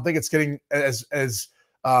deal. I don't think it's getting as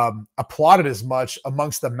applauded as much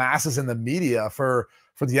amongst the masses in the media for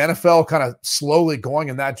the NFL kind of slowly going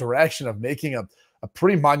in that direction of making a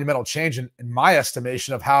pretty monumental change in my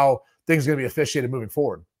estimation of how things are going to be officiated moving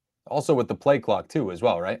forward. Also with the play clock too, as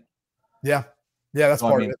well, right? Yeah. Yeah, that's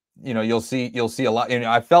part of it. You'll see a lot.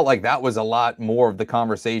 I felt like that was a lot more of the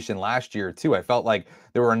conversation last year too. I felt like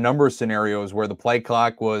there were a number of scenarios where the play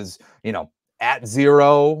clock was, at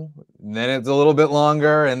 0, then it's a little bit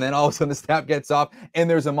longer, and then all of a sudden the snap gets off, and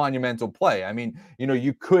there's a monumental play. I mean,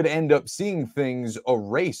 you could end up seeing things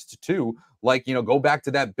erased too. Like, go back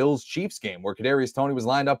to that Bills-Chiefs game where Kadarius Toney was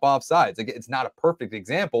lined up offsides. It's not a perfect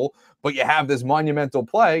example, but you have this monumental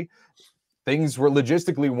play. Things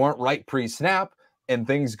logistically weren't right pre-snap, and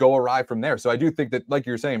things go awry from there. So I do think that, like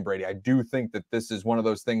you're saying, Brady, I do think that this is one of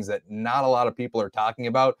those things that not a lot of people are talking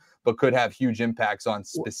about, but could have huge impacts on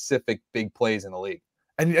specific big plays in the league.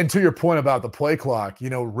 And to your point about the play clock,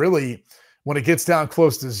 really, when it gets down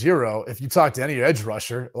close to 0, if you talk to any edge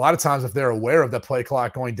rusher, a lot of times if they're aware of the play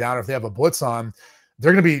clock going down, or if they have a blitz on,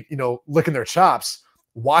 they're going to be, licking their chops,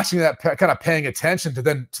 watching that, kind of paying attention to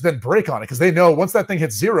then break on it, because they know once that thing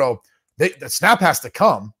hits 0, the snap has to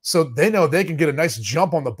come. So they know they can get a nice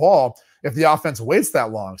jump on the ball if the offense waits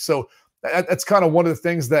that long. So that's kind of one of the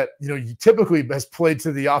things that, you typically has played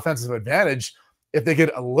to the offensive advantage if they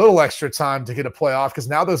get a little extra time to get a play off, because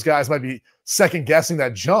now those guys might be second guessing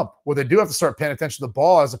that jump where they do have to start paying attention to the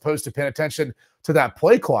ball as opposed to paying attention to that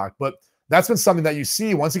play clock. But that's been something that you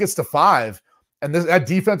see once it gets to 5 and that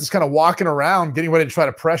defense is kind of walking around getting ready to try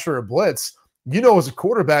to pressure or blitz. As a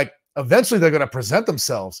quarterback, eventually they're going to present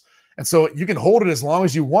themselves. And so you can hold it as long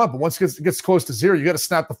as you want, but once it gets close to 0, you got to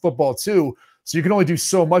snap the football too. So you can only do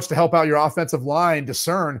so much to help out your offensive line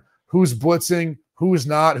discern who's blitzing, who's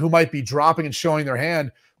not, who might be dropping and showing their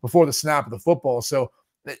hand before the snap of the football. So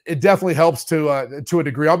it definitely helps to a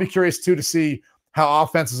degree. I'll be curious too to see how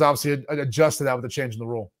offenses obviously adjust to that with the change in the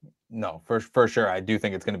rule. No, for sure. I do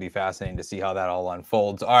think it's going to be fascinating to see how that all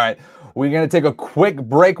unfolds. All right, we're going to take a quick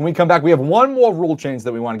break. When we come back, we have one more rule change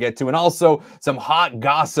that we want to get to, and also some hot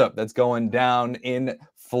gossip that's going down in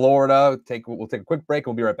Florida. We'll take a quick break,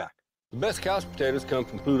 and we'll be right back. The best couch potatoes come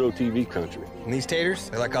from Pluto TV country. And these taters,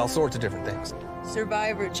 they like all sorts of different things.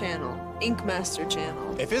 Survivor Channel, Ink Master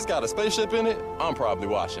Channel. If it's got a spaceship in it, I'm probably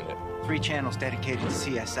watching it. 3 channels dedicated to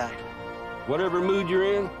CSI. Whatever mood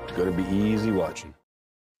you're in, it's going to be easy watching.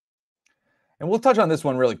 And we'll touch on this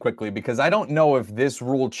one really quickly because I don't know if this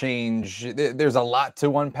rule change, there's a lot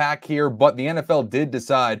to unpack here, but the NFL did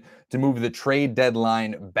decide to move the trade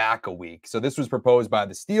deadline back a week. So this was proposed by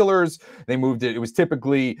the Steelers. They moved it. It was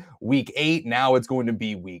typically week 8. Now it's going to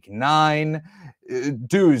be week 9.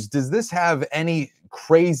 Dudes, does this have any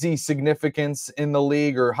crazy significance in the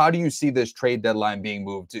league, or how do you see this trade deadline being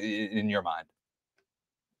moved in your mind?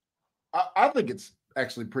 I think it's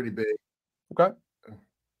actually pretty big. Okay.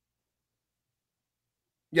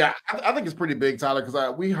 Yeah, I think it's pretty big, Tyler,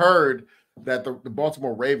 because we heard that the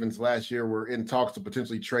Baltimore Ravens last year were in talks to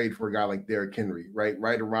potentially trade for a guy like Derrick Henry, right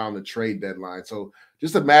around the trade deadline. So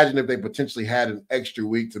just imagine if they potentially had an extra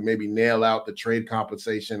week to maybe nail out the trade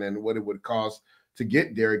compensation and what it would cost to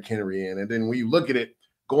get Derrick Henry in. And then when you look at it,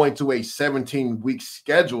 going to a 17-week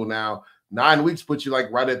schedule now, 9 weeks puts you like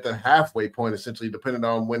right at the halfway point, essentially, depending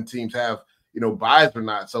on when teams have, buys or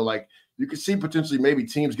not. So like, you can see potentially maybe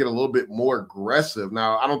teams get a little bit more aggressive.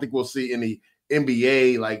 Now, I don't think we'll see any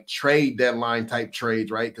NBA like trade deadline type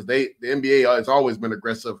trades, right? Because the NBA has always been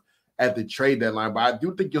aggressive at the trade deadline. But I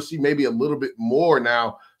do think you'll see maybe a little bit more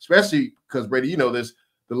now, especially because, Brady, you know this,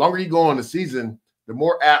 the longer you go on the season, the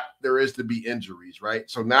more apt there is to be injuries, right?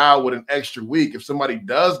 So now with an extra week, if somebody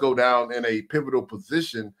does go down in a pivotal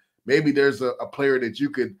position, maybe there's a player that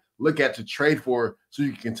you could look at to trade for so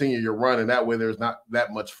you can continue your run, and that way there's not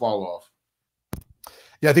that much fall off.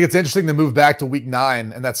 Yeah, I think it's interesting to move back to week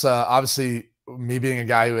 9, and that's obviously me being a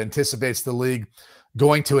guy who anticipates the league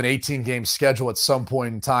going to an 18-game schedule at some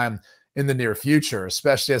point in time in the near future,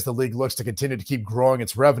 especially as the league looks to continue to keep growing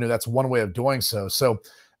its revenue. That's one way of doing so. So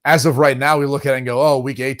as of right now, we look at it and go, oh,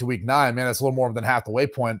 week 8 to week 9, man, that's a little more than half the way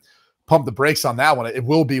point. Pump the brakes on that one. It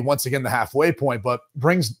will be, once again, the halfway point, but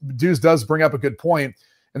Deuce does bring up a good point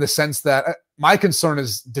in the sense that my concern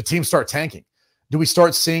is, do teams start tanking? Do we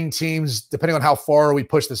start seeing teams, depending on how far we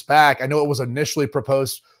push this back? I know it was initially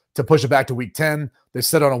proposed to push it back to week 10. They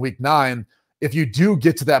set on a week 9. If you do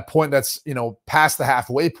get to that point that's, past the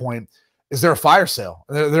halfway point, is there a fire sale?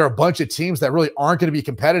 There are a bunch of teams that really aren't going to be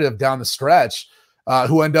competitive down the stretch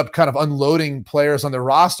who end up kind of unloading players on their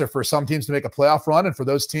roster for some teams to make a playoff run and for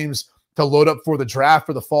those teams to load up for the draft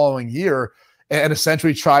for the following year and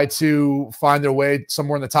essentially try to find their way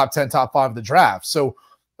somewhere in the top 10, top 5 of the draft. So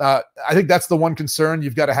I think that's the one concern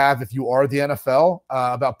you've got to have if you are the NFL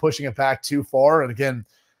about pushing it back too far. And again,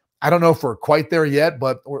 I don't know if we're quite there yet,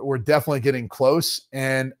 but we're definitely getting close.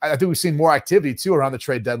 And I think we've seen more activity too around the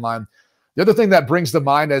trade deadline. The other thing that brings to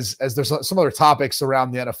mind as there's some other topics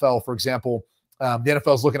around the NFL, for example, the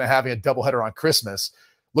NFL is looking at having a doubleheader on Christmas.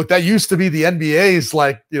 Look, that used to be the NBA's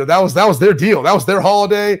that was their deal. That was their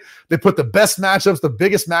holiday. They put the best matchups, the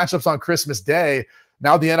biggest matchups on Christmas Day.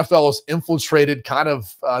 Now the NFL has infiltrated kind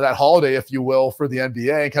of that holiday, if you will, for the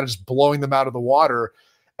NBA and kind of just blowing them out of the water.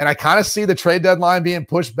 And I kind of see the trade deadline being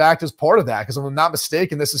pushed back as part of that because if I'm not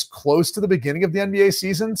mistaken, this is close to the beginning of the NBA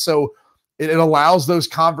season. So it allows those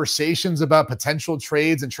conversations about potential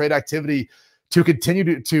trades and trade activity to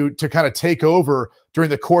continue to kind of take over during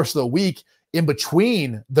the course of the week in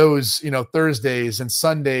between those, Thursdays and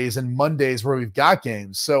Sundays and Mondays where we've got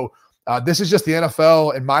games. So this is just the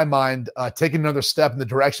NFL, in my mind, taking another step in the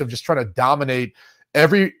direction of just trying to dominate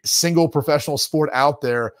every single professional sport out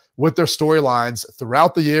there with their storylines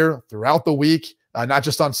throughout the year, throughout the week, not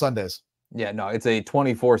just on Sundays. Yeah, no, it's a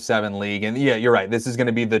 24/7 league. And yeah, you're right. This is going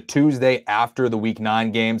to be the Tuesday after the week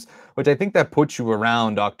 9 games, which I think that puts you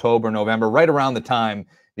around October, November, right around the time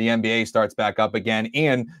the NBA starts back up again.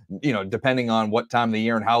 And, depending on what time of the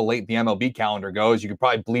year and how late the MLB calendar goes, you could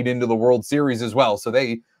probably bleed into the World Series as well. So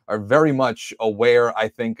they are very much aware, I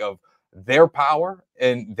think, of their power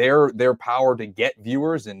and their power to get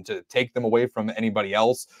viewers and to take them away from anybody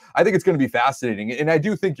else. I think it's going to be fascinating. And I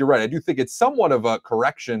do think you're right. I do think it's somewhat of a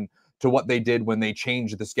correction to what they did when they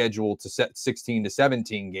changed the schedule to set 16 to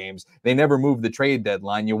 17 games. They never moved the trade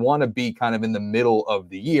deadline. You want to be kind of in the middle of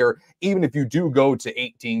the year. Even if you do go to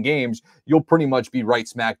 18 games, you'll pretty much be right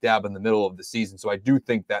smack dab in the middle of the season. So I do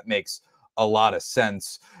think that makes a lot of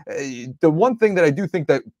sense. The one thing that I do think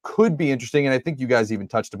that could be interesting, and I think you guys even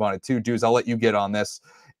touched upon it too, Deuce, I'll let you get on this,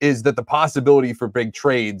 is that the possibility for big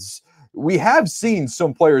trades we have seen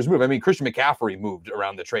some players move. I mean, Christian McCaffrey moved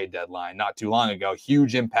around the trade deadline not too long ago.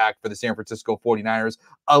 Huge impact for the San Francisco 49ers.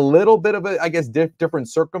 A little bit of a, I guess, different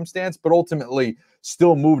circumstance, but ultimately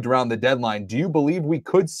still moved around the deadline. Do you believe we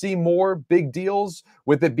could see more big deals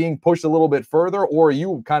with it being pushed a little bit further? Or are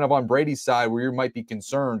you kind of on Brady's side where you might be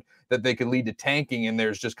concerned that they could lead to tanking and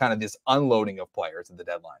there's just kind of this unloading of players at the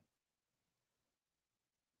deadline?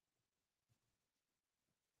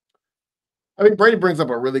 I think Brady brings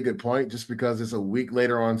up a really good point just because it's a week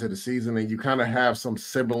later on to the season and you kind of have some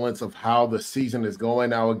semblance of how the season is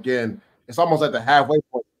going. Now, again, it's almost at the halfway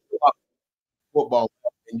point of football,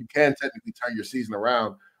 and you can technically turn your season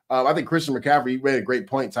around. I think Christian McCaffrey, you made a great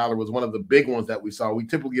point, Tyler, was one of the big ones that we saw. We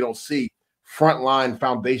typically don't see frontline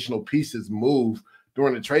foundational pieces move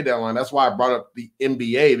during the trade deadline. That's why I brought up the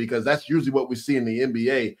NBA, because that's usually what we see in the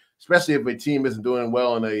NBA, especially if a team isn't doing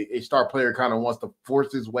well and a star player kind of wants to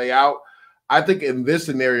force his way out. I think in this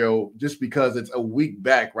scenario, just because it's a week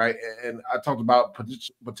back, right, and I talked about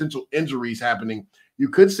potential injuries happening, you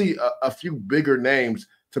could see a few bigger names,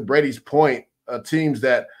 to Brady's point, teams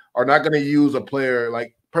that are not going to use a player.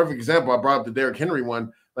 Like, perfect example, I brought up the Derrick Henry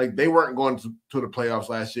one. Like, they weren't going to the playoffs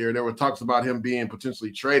last year. There were talks about him being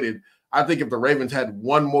potentially traded. I think if the Ravens had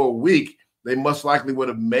one more week, they most likely would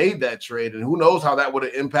have made that trade. And who knows how that would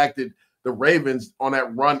have impacted the Ravens on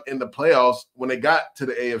that run in the playoffs when they got to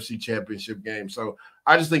the AFC Championship game. So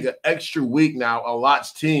I just think an extra week now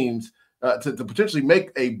allots teams to potentially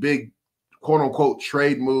make a big, quote-unquote,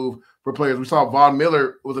 trade move for players. We saw Von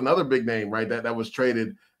Miller was another big name, right, that was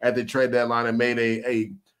traded at the trade deadline and made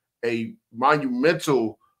a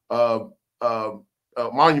monumental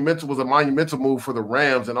monumental move for the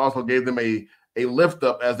Rams and also gave them a lift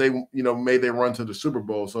up as they made their run to the Super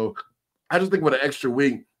Bowl. So I just think with an extra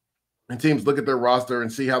week, and teams look at their roster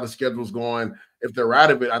and see how the schedule's going. If they're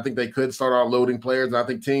out of it, I think they could start unloading players. And I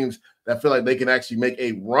think teams that feel like they can actually make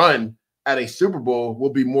a run at a Super Bowl will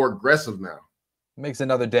be more aggressive now. Makes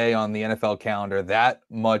another day on the NFL calendar that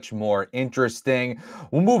much more interesting.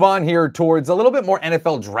 We'll move on here towards a little bit more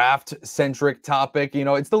NFL draft-centric topic. You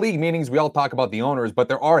know, it's the league meetings. We all talk about the owners, but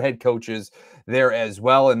there are head coaches there as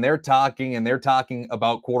well, and they're talking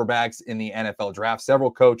about quarterbacks in the NFL draft.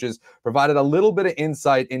 Several coaches provided a little bit of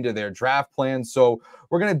insight into their draft plans, so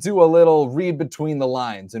we're going to do a little read between the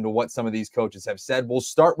lines into what some of these coaches have said. We'll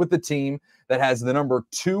start with the team that has the number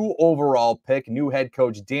 2 overall pick. New head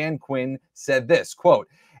coach Dan Quinn said this, quote,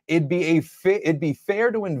 it'd be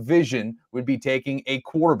fair to envision would be taking a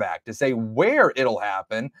quarterback. To say where it'll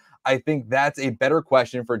happen, I think that's a better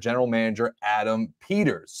question for general manager Adam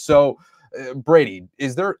Peters. So, Brady,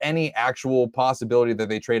 is there any actual possibility that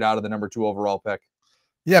they trade out of the number 2 overall pick?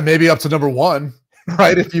 Yeah, maybe up to number 1,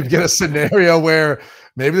 right? If you get a scenario where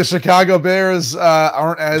maybe the Chicago Bears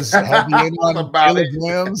aren't as heavy in on Caleb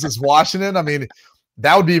Williams as Washington. I mean,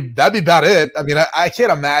 that'd be about it. I mean, I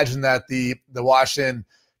can't imagine that the Washington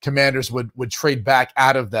Commanders would trade back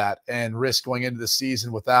out of that and risk going into the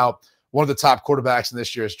season without one of the top quarterbacks in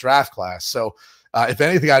this year's draft class. So, if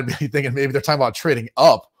anything, I'd be thinking maybe they're talking about trading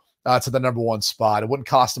up to the number 1 spot. It wouldn't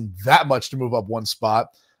cost them that much to move up 1 spot.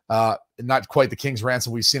 Not quite the King's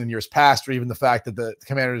ransom we've seen in years past, or even the fact that the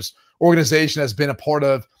Commanders organization has been a part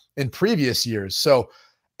of in previous years. So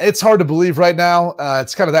it's hard to believe right now.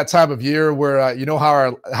 It's kind of that time of year where you know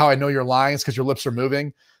how I know you're lying is because your lips are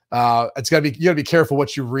moving. You got to be careful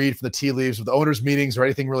what you read from the tea leaves of the owners' meetings or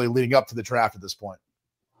anything really leading up to the draft at this point.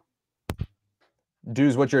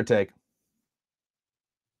 Deuce, what's your take?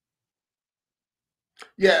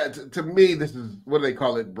 Yeah, to me, this is, what do they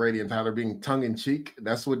call it, Brady and Tyler, being tongue-in-cheek.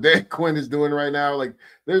 That's what Dan Quinn is doing right now. Like,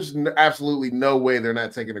 there's absolutely no way they're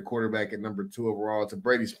not taking a quarterback at number 2 overall. To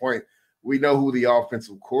Brady's point, we know who the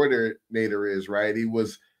offensive coordinator is, right? He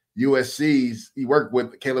was USC's. He worked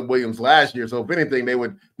with Caleb Williams last year. So if anything, they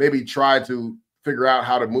would maybe try to figure out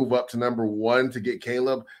how to move up to number 1 to get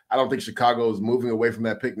Caleb. I don't think Chicago is moving away from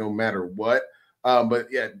that pick no matter what. But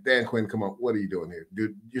yeah, Dan Quinn, come on, what are you doing here,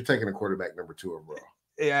 dude? You're taking a quarterback number 2 overall.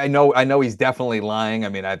 Yeah, I know he's definitely lying. I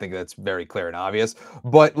mean, I think that's very clear and obvious.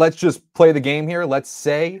 But let's just play the game here. Let's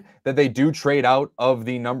say that they do trade out of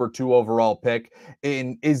the number 2 overall pick.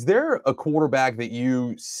 And is there a quarterback that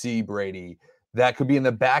you see, Brady, that could be in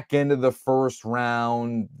the back end of the first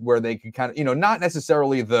round where they could kind of, not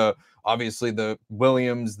necessarily obviously the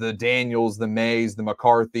Williams, the Daniels, the Mays, the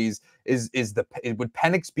McCarthys, would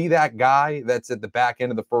Penix be that guy that's at the back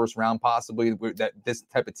end of the first round, possibly, that this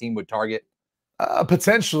type of team would target?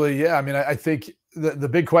 Potentially, yeah. I mean, I think the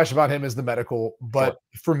big question about him is the medical, but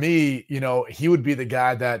for me, he would be the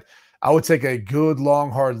guy that I would take a good, long,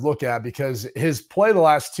 hard look at, because his play the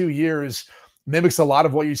last 2 years mimics a lot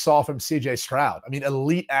of what you saw from CJ Stroud. I mean,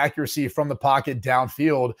 elite accuracy from the pocket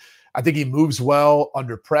downfield. I think he moves well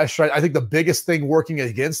under pressure. I think the biggest thing working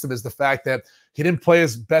against him is the fact that he didn't play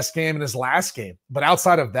his best game in his last game. But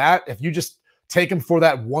outside of that, if you just take him for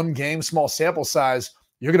that one game, small sample size,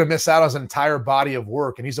 you're going to miss out on his entire body of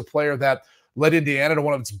work. And he's a player that led Indiana to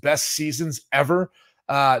one of its best seasons ever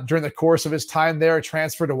during the course of his time there.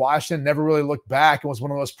 Transferred to Washington, never really looked back, and was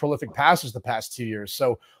one of the most prolific passers the past 2 years.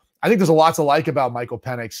 So I think there's a lot to like about Michael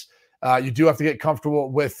Penix. You do have to get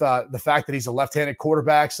comfortable with the fact that he's a left-handed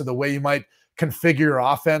quarterback, so the way you might configure your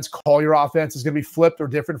offense, call your offense is going to be flipped or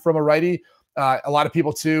different from a righty. A lot of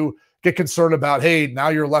people, too, get concerned about, hey, now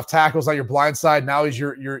your left tackle's on your blind side, now he's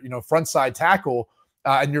your front side tackle,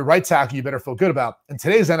 and your right tackle you better feel good about. In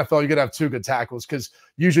today's NFL, you're going to have two good tackles because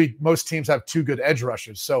usually most teams have two good edge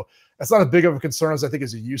rushers. So that's not as big of a concern as I think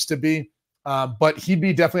as it used to be. But he'd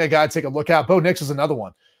be definitely a guy to take a look at. Bo Nix is another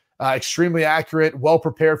one. Extremely accurate, well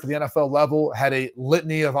prepared for the NFL level, had a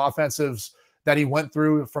litany of offensives that he went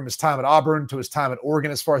through from his time at Auburn to his time at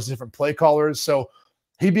Oregon as far as different play callers. So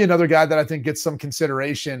he'd be another guy that I think gets some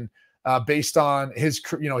consideration based on his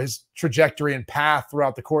trajectory and path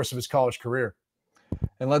throughout the course of his college career.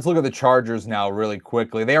 And let's look at the Chargers now really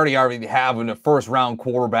quickly. They already have a first-round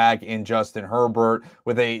quarterback in Justin Herbert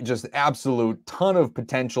with a just absolute ton of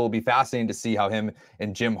potential. It'll be fascinating to see how him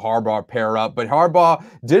and Jim Harbaugh pair up. But Harbaugh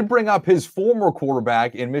did bring up his former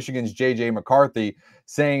quarterback in Michigan's J.J. McCarthy,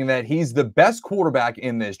 saying that he's the best quarterback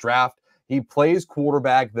in this draft. He plays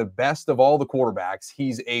quarterback the best of all the quarterbacks.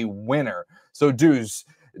 He's a winner. So, Deuce,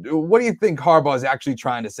 what do you think Harbaugh is actually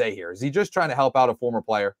trying to say here? Is he just trying to help out a former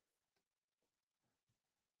player?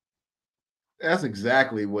 That's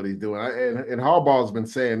exactly what he's doing. And Harbaugh's been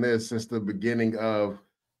saying this since the beginning of,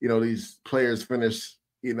 these players finish,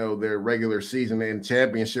 their regular season and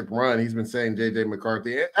championship run. He's been saying J.J.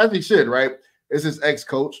 McCarthy, as he should, right? It's his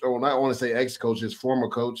ex-coach, or not want to say ex-coach, his former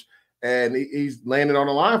coach, and he's landed on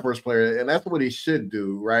the line for his player, and that's what he should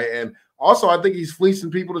do, right? And also, I think he's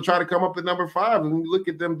fleecing people to try to come up at number 5. And when you look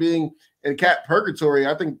at them being in cap purgatory,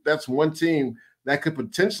 I think that's one team that could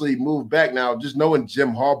potentially move back. Now, just knowing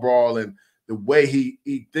Jim Harbaugh and the way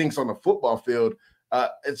he thinks on the football field,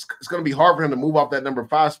 it's going to be hard for him to move off that number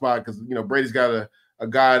 5 spot because, Brady's got a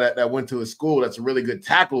guy that went to his school that's a really good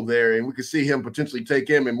tackle there, and we could see him potentially take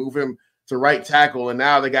him and move him to right tackle. And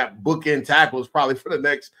now they got bookend tackles probably for the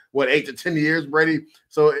next, 8 to 10 years, Brady.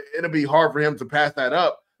 So it'll be hard for him to pass that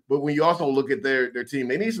up. But when you also look at their team,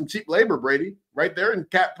 they need some cheap labor, Brady, right there in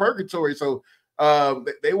cap purgatory. So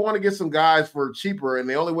they want to get some guys for cheaper, and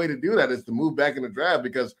the only way to do that is to move back in the draft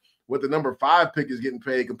because what the number 5 pick is getting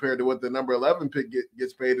paid compared to what the number 11 pick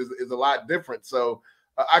gets paid is a lot different. So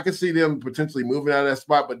I could see them potentially moving out of that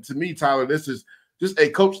spot. But to me, Tyler, this is just a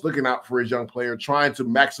coach looking out for his young player, trying to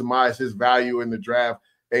maximize his value in the draft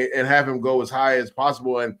and have him go as high as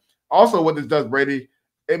possible. And also what this does, Brady,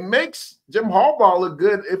 it makes Jim Harbaugh look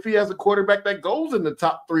good if he has a quarterback that goes in the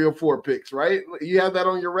top 3 or 4 picks, right? You have that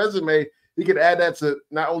on your resume. He could add that to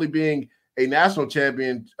not only being a national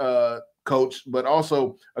champion coach, but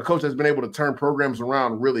also a coach that's been able to turn programs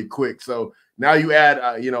around really quick. So now you add,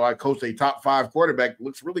 I coached a top 5 quarterback.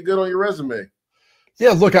 Looks really good on your resume.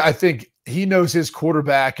 Yeah, look, I think he knows his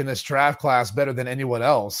quarterback in this draft class better than anyone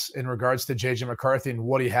else in regards to J.J. McCarthy and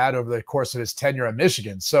what he had over the course of his tenure at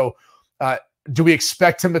Michigan. So do we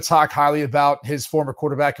expect him to talk highly about his former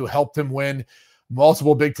quarterback who helped him win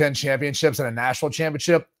multiple Big Ten championships and a national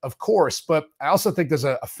championship? Of course, but I also think there's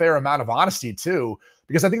a fair amount of honesty too,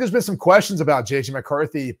 because I think there's been some questions about J.J.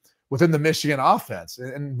 McCarthy within the Michigan offense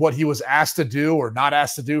and what he was asked to do or not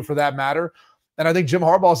asked to do for that matter. And I think Jim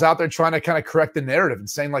Harbaugh is out there trying to kind of correct the narrative and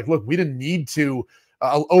saying, like, look, we didn't need to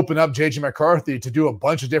open up J.J. McCarthy to do a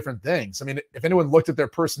bunch of different things. I mean, if anyone looked at their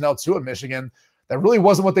personnel too at Michigan, that really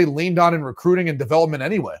wasn't what they leaned on in recruiting and development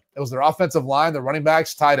anyway. It was their offensive line, their running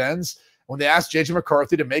backs, tight ends. When they asked J.J.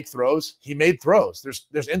 McCarthy to make throws, he made throws.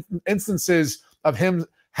 There's instances of him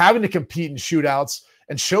having to compete in shootouts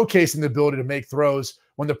and showcasing the ability to make throws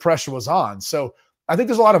when the pressure was on. So I think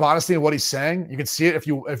there's a lot of honesty in what he's saying. You can see it if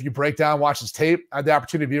you break down, watch his tape. I had the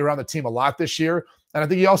opportunity to be around the team a lot this year. And I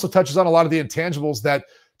think he also touches on a lot of the intangibles that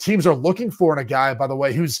teams are looking for in a guy, by the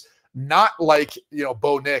way, who's not like,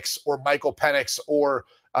 Bo Nix or Michael Penix or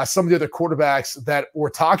some of the other quarterbacks that we're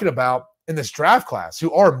talking about in this draft class,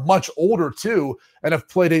 who are much older too and have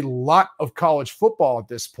played a lot of college football at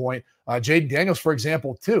this point. Jaden Daniels, for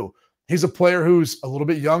example, too. He's a player who's a little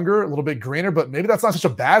bit younger, a little bit greener, but maybe that's not such a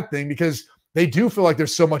bad thing because they do feel like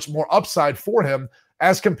there's so much more upside for him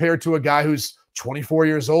as compared to a guy who's 24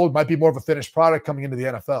 years old, might be more of a finished product coming into the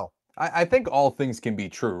NFL. I think all things can be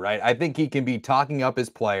true, right? I think he can be talking up his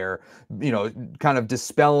player, kind of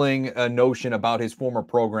dispelling a notion about his former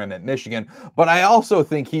program at Michigan. But I also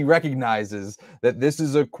think he recognizes that this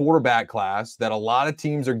is a quarterback class that a lot of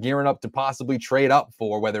teams are gearing up to possibly trade up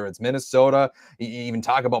for, whether it's Minnesota, you even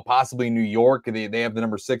talk about possibly New York. They have the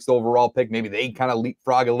number 6 overall pick. Maybe they kind of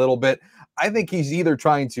leapfrog a little bit. I think he's either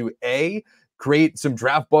trying to, create some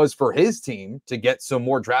draft buzz for his team to get some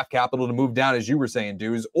more draft capital to move down, as you were saying,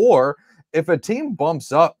 Dooz, or if a team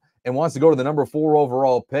bumps up and wants to go to the number 4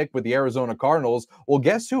 overall pick with the Arizona Cardinals, well,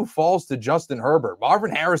 guess who falls to Justin Herbert?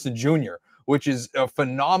 Marvin Harrison Jr., which is a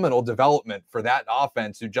phenomenal development for that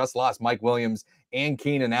offense who just lost Mike Williams and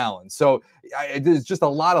Keenan Allen. So there's just a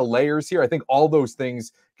lot of layers here. I think all those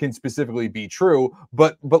things can specifically be true,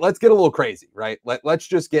 but let's get a little crazy, right? Let's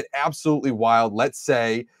just get absolutely wild. Let's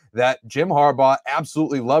say that Jim Harbaugh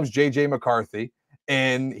absolutely loves J.J. McCarthy,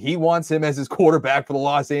 and he wants him as his quarterback for the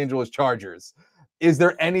Los Angeles Chargers. Is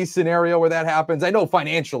there any scenario where that happens? I know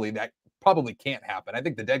financially that probably can't happen. I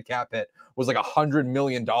think the dead cap hit was like $100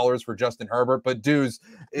 million for Justin Herbert, but Dooz,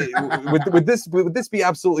 would this be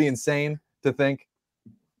absolutely insane to think?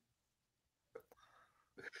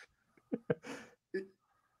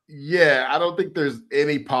 Yeah, I don't think there's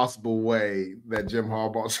any possible way that Jim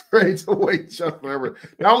Harbaugh trades away Justin Herbert.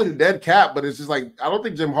 Not only the dead cap, but it's just like, I don't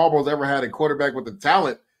think Jim Harbaugh's ever had a quarterback with the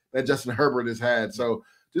talent that Justin Herbert has had. So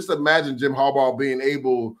just imagine Jim Harbaugh being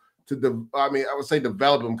able to, I would say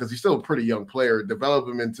develop him, because he's still a pretty young player, develop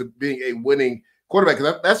him into being a winning quarterback.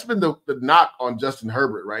 Because that's been the knock on Justin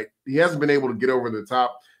Herbert, right? He hasn't been able to get over the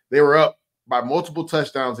top. They were up by multiple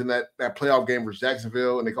touchdowns in that playoff game versus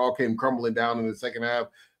Jacksonville, and they all came crumbling down in the second half.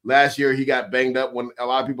 Last year, he got banged up when a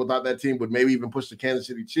lot of people thought that team would maybe even push the Kansas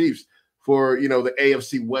City Chiefs for, the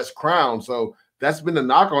AFC West crown. So that's been the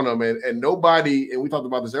knock on him. And nobody, and we talked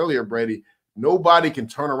about this earlier, Brady, nobody can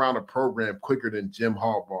turn around a program quicker than Jim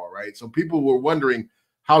Harbaugh, right? So people were wondering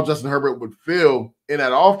how Justin Herbert would feel in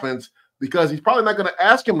that offense, because he's probably not going to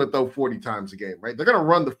ask him to throw 40 times a game, right? They're going to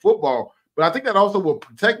run the football. But I think that also will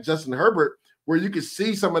protect Justin Herbert, where you can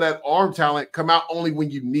see some of that arm talent come out only when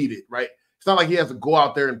you need it, right? It's not like he has to go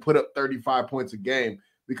out there and put up 35 points a game,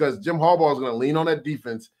 because Jim Harbaugh is going to lean on that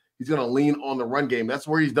defense. He's going to lean on the run game. That's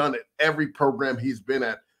where he's done it every program he's been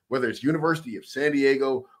at, whether it's University of San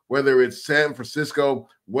Diego, whether it's San Francisco,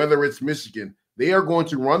 whether it's Michigan. They are going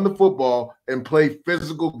to run the football and play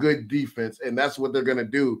physical, good defense, and that's what they're going to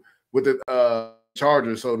do with the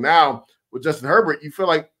Chargers. So now with Justin Herbert, you feel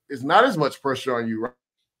like it's not as much pressure on you,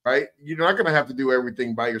 right? You're not going to have to do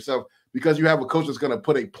everything by yourself, because you have a coach that's going to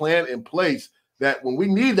put a plan in place that when we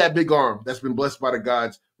need that big arm that's been blessed by the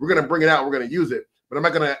gods, we're going to bring it out, we're going to use it. But I'm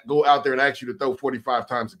not going to go out there and ask you to throw 45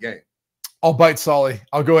 times a game. I'll bite Sully.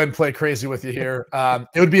 I'll go ahead and play crazy with you here.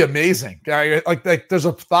 It would be amazing. Like there's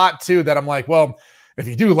a thought too that I'm like, well, if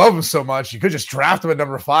you do love him so much, you could just draft him at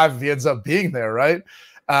number 5 if he ends up being there, right?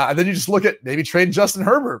 And then you just look at maybe trading Justin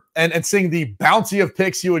Herbert and seeing the bounty of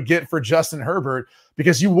picks you would get for Justin Herbert,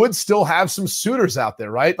 because you would still have some suitors out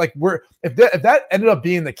there, right? Like if that ended up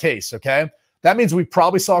being the case, okay, that means we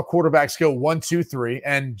probably saw quarterbacks go 1, 2, 3,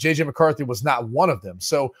 and J.J. McCarthy was not one of them.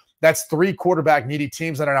 So that's 3 quarterback needy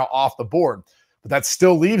teams that are now off the board. But that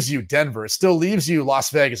still leaves you Denver. It still leaves you Las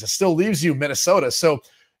Vegas. It still leaves you Minnesota. So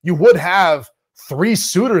you would have 3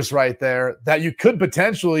 suitors right there that you could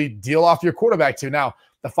potentially deal off your quarterback to. Now,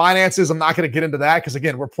 the finances, I'm not going to get into that, because,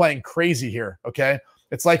 again, we're playing crazy here, okay?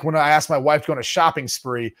 It's like when I asked my wife to go on a shopping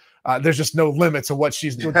spree, there's just no limit to what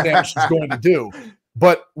she's going to do.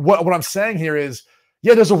 But what I'm saying here is,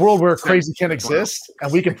 yeah, there's a world where crazy can exist,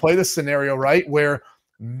 and we can play this scenario, right, where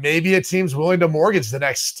maybe a team's willing to mortgage the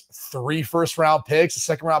next 3 first-round picks, a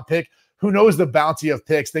second-round pick. Who knows the bounty of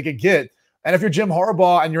picks they could get? And if you're Jim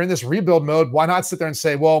Harbaugh and you're in this rebuild mode, why not sit there and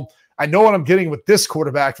say, well, I know what I'm getting with this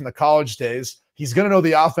quarterback from the college days. He's going to know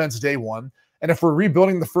the offense day one. And if we're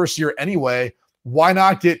rebuilding the first year anyway, why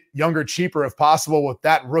not get younger, cheaper if possible with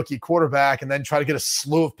that rookie quarterback, and then try to get a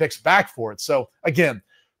slew of picks back for it? So again,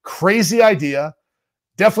 crazy idea.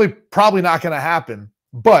 Definitely probably not going to happen,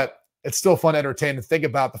 but it's still fun to entertain and think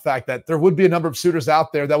about the fact that there would be a number of suitors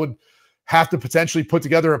out there that would have to potentially put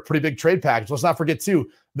together a pretty big trade package. Let's not forget too,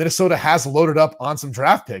 Minnesota has loaded up on some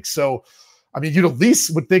draft picks. So, I mean, you'd at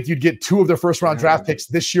least would think you'd get 2 of their first round draft picks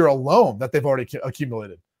this year alone that they've already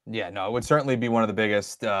accumulated. Yeah, no, it would certainly be one of the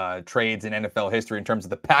biggest trades in NFL history in terms of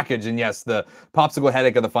the package. And yes, the popsicle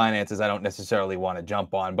headache of the finances, I don't necessarily want to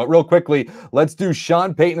jump on. But real quickly, let's do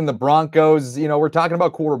Sean Payton and the Broncos. You know, we're talking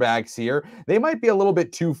about quarterbacks here. They might be a little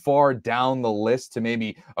bit too far down the list to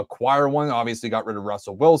maybe acquire one. Obviously got rid of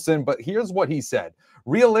Russell Wilson. But here's what he said.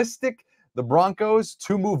 Realistic the Broncos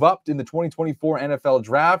to move up in the 2024 NFL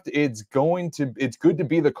draft. It's good to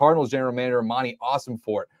be the Cardinals general manager, Monty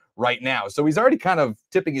Ossenfort, right now. So he's already kind of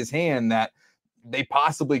tipping his hand that they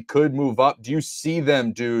possibly could move up. Do you see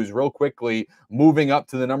them, Douz, real quickly, moving up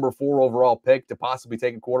to the number 4 overall pick to possibly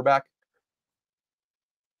take a quarterback?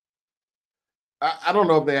 I don't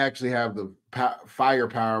know if they actually have the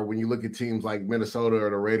firepower when you look at teams like Minnesota or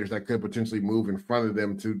the Raiders that could potentially move in front of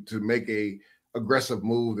them to make a aggressive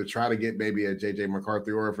move to try to get maybe a JJ McCarthy,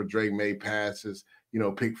 or if a Drake May passes,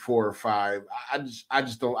 pick 4 or 5. I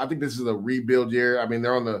just don't. I think this is a rebuild year. I mean,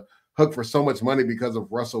 they're on the hook for so much money because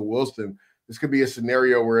of Russell Wilson. This could be a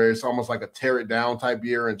scenario where it's almost like a tear it down type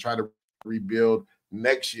year and try to rebuild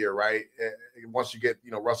next year, right? Once you get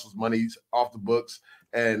Russell's money off the books.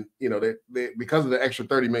 And, they because of the extra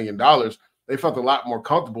 $30 million, they felt a lot more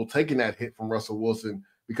comfortable taking that hit from Russell Wilson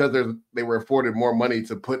because they were afforded more money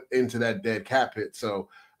to put into that dead cap hit. So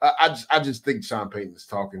I just think Sean Payton is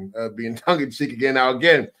talking, being tongue-in-cheek again. Now,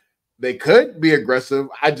 again, they could be aggressive.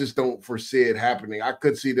 I just don't foresee it happening. I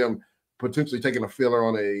could see them potentially taking a filler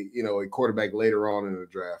on a quarterback later on in the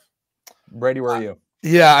draft. Brady, where are you?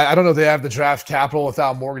 Yeah, I don't know if they have the draft capital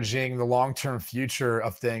without mortgaging the long-term future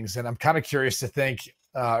of things. And I'm kind of curious to think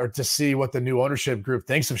or to see what the new ownership group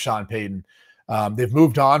thinks of Sean Payton. They've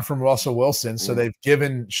moved on from Russell Wilson, so they've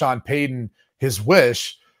given Sean Payton his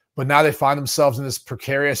wish, but now they find themselves in this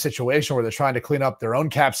precarious situation where they're trying to clean up their own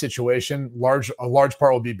cap situation. A large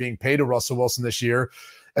part will be being paid to Russell Wilson this year,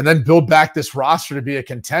 and then build back this roster to be a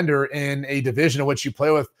contender in a division in which you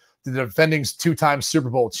play with the defending 2-time Super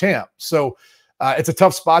Bowl champ. So it's a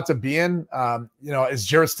tough spot to be in. Is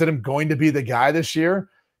Jarrett Stidham going to be the guy this year?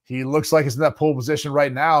 He looks like he's in that pole position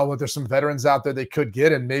right now, but there's some veterans out there they could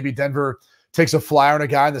get, and maybe Denver takes a flyer on a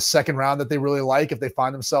guy in the 2nd round that they really like if they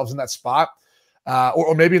find themselves in that spot,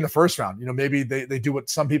 or maybe in the 1st round. Maybe they do what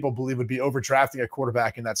some people believe would be overdrafting a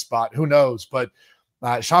quarterback in that spot. Who knows? But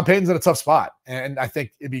Sean Payton's in a tough spot, and I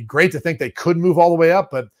think it'd be great to think they could move all the way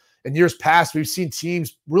up, but in years past, we've seen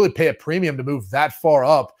teams really pay a premium to move that far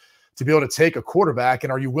up to be able to take a quarterback,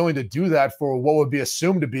 and are you willing to do that for what would be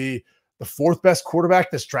assumed to be the 4th best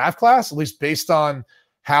quarterback this draft class, at least based on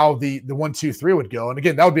how the 1, 2, 3 would go? And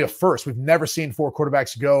again, that would be a first. We've never seen 4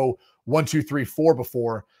 quarterbacks go 1, 2, 3, 4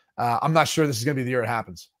 before. I'm not sure this is going to be the year it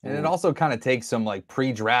happens. And it also kind of takes some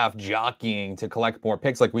pre-draft jockeying to collect more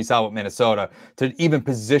picks like we saw with Minnesota to even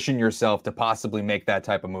position yourself to possibly make that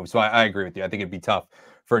type of move. So I agree with you. I think it'd be tough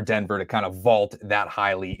for Denver to kind of vault that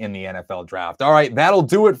highly in the NFL draft. All right, that'll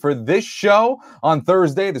do it for this show. On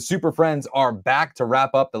Thursday, the Super Friends are back to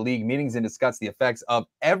wrap up the league meetings and discuss the effects of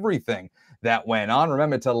everything that went on.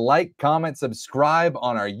 Remember to like, comment, subscribe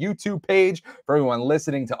on our YouTube page. For everyone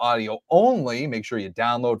listening to audio only, make sure you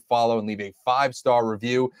download, follow, and leave a 5-star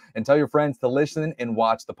review, and tell your friends to listen and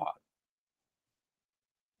watch the pod.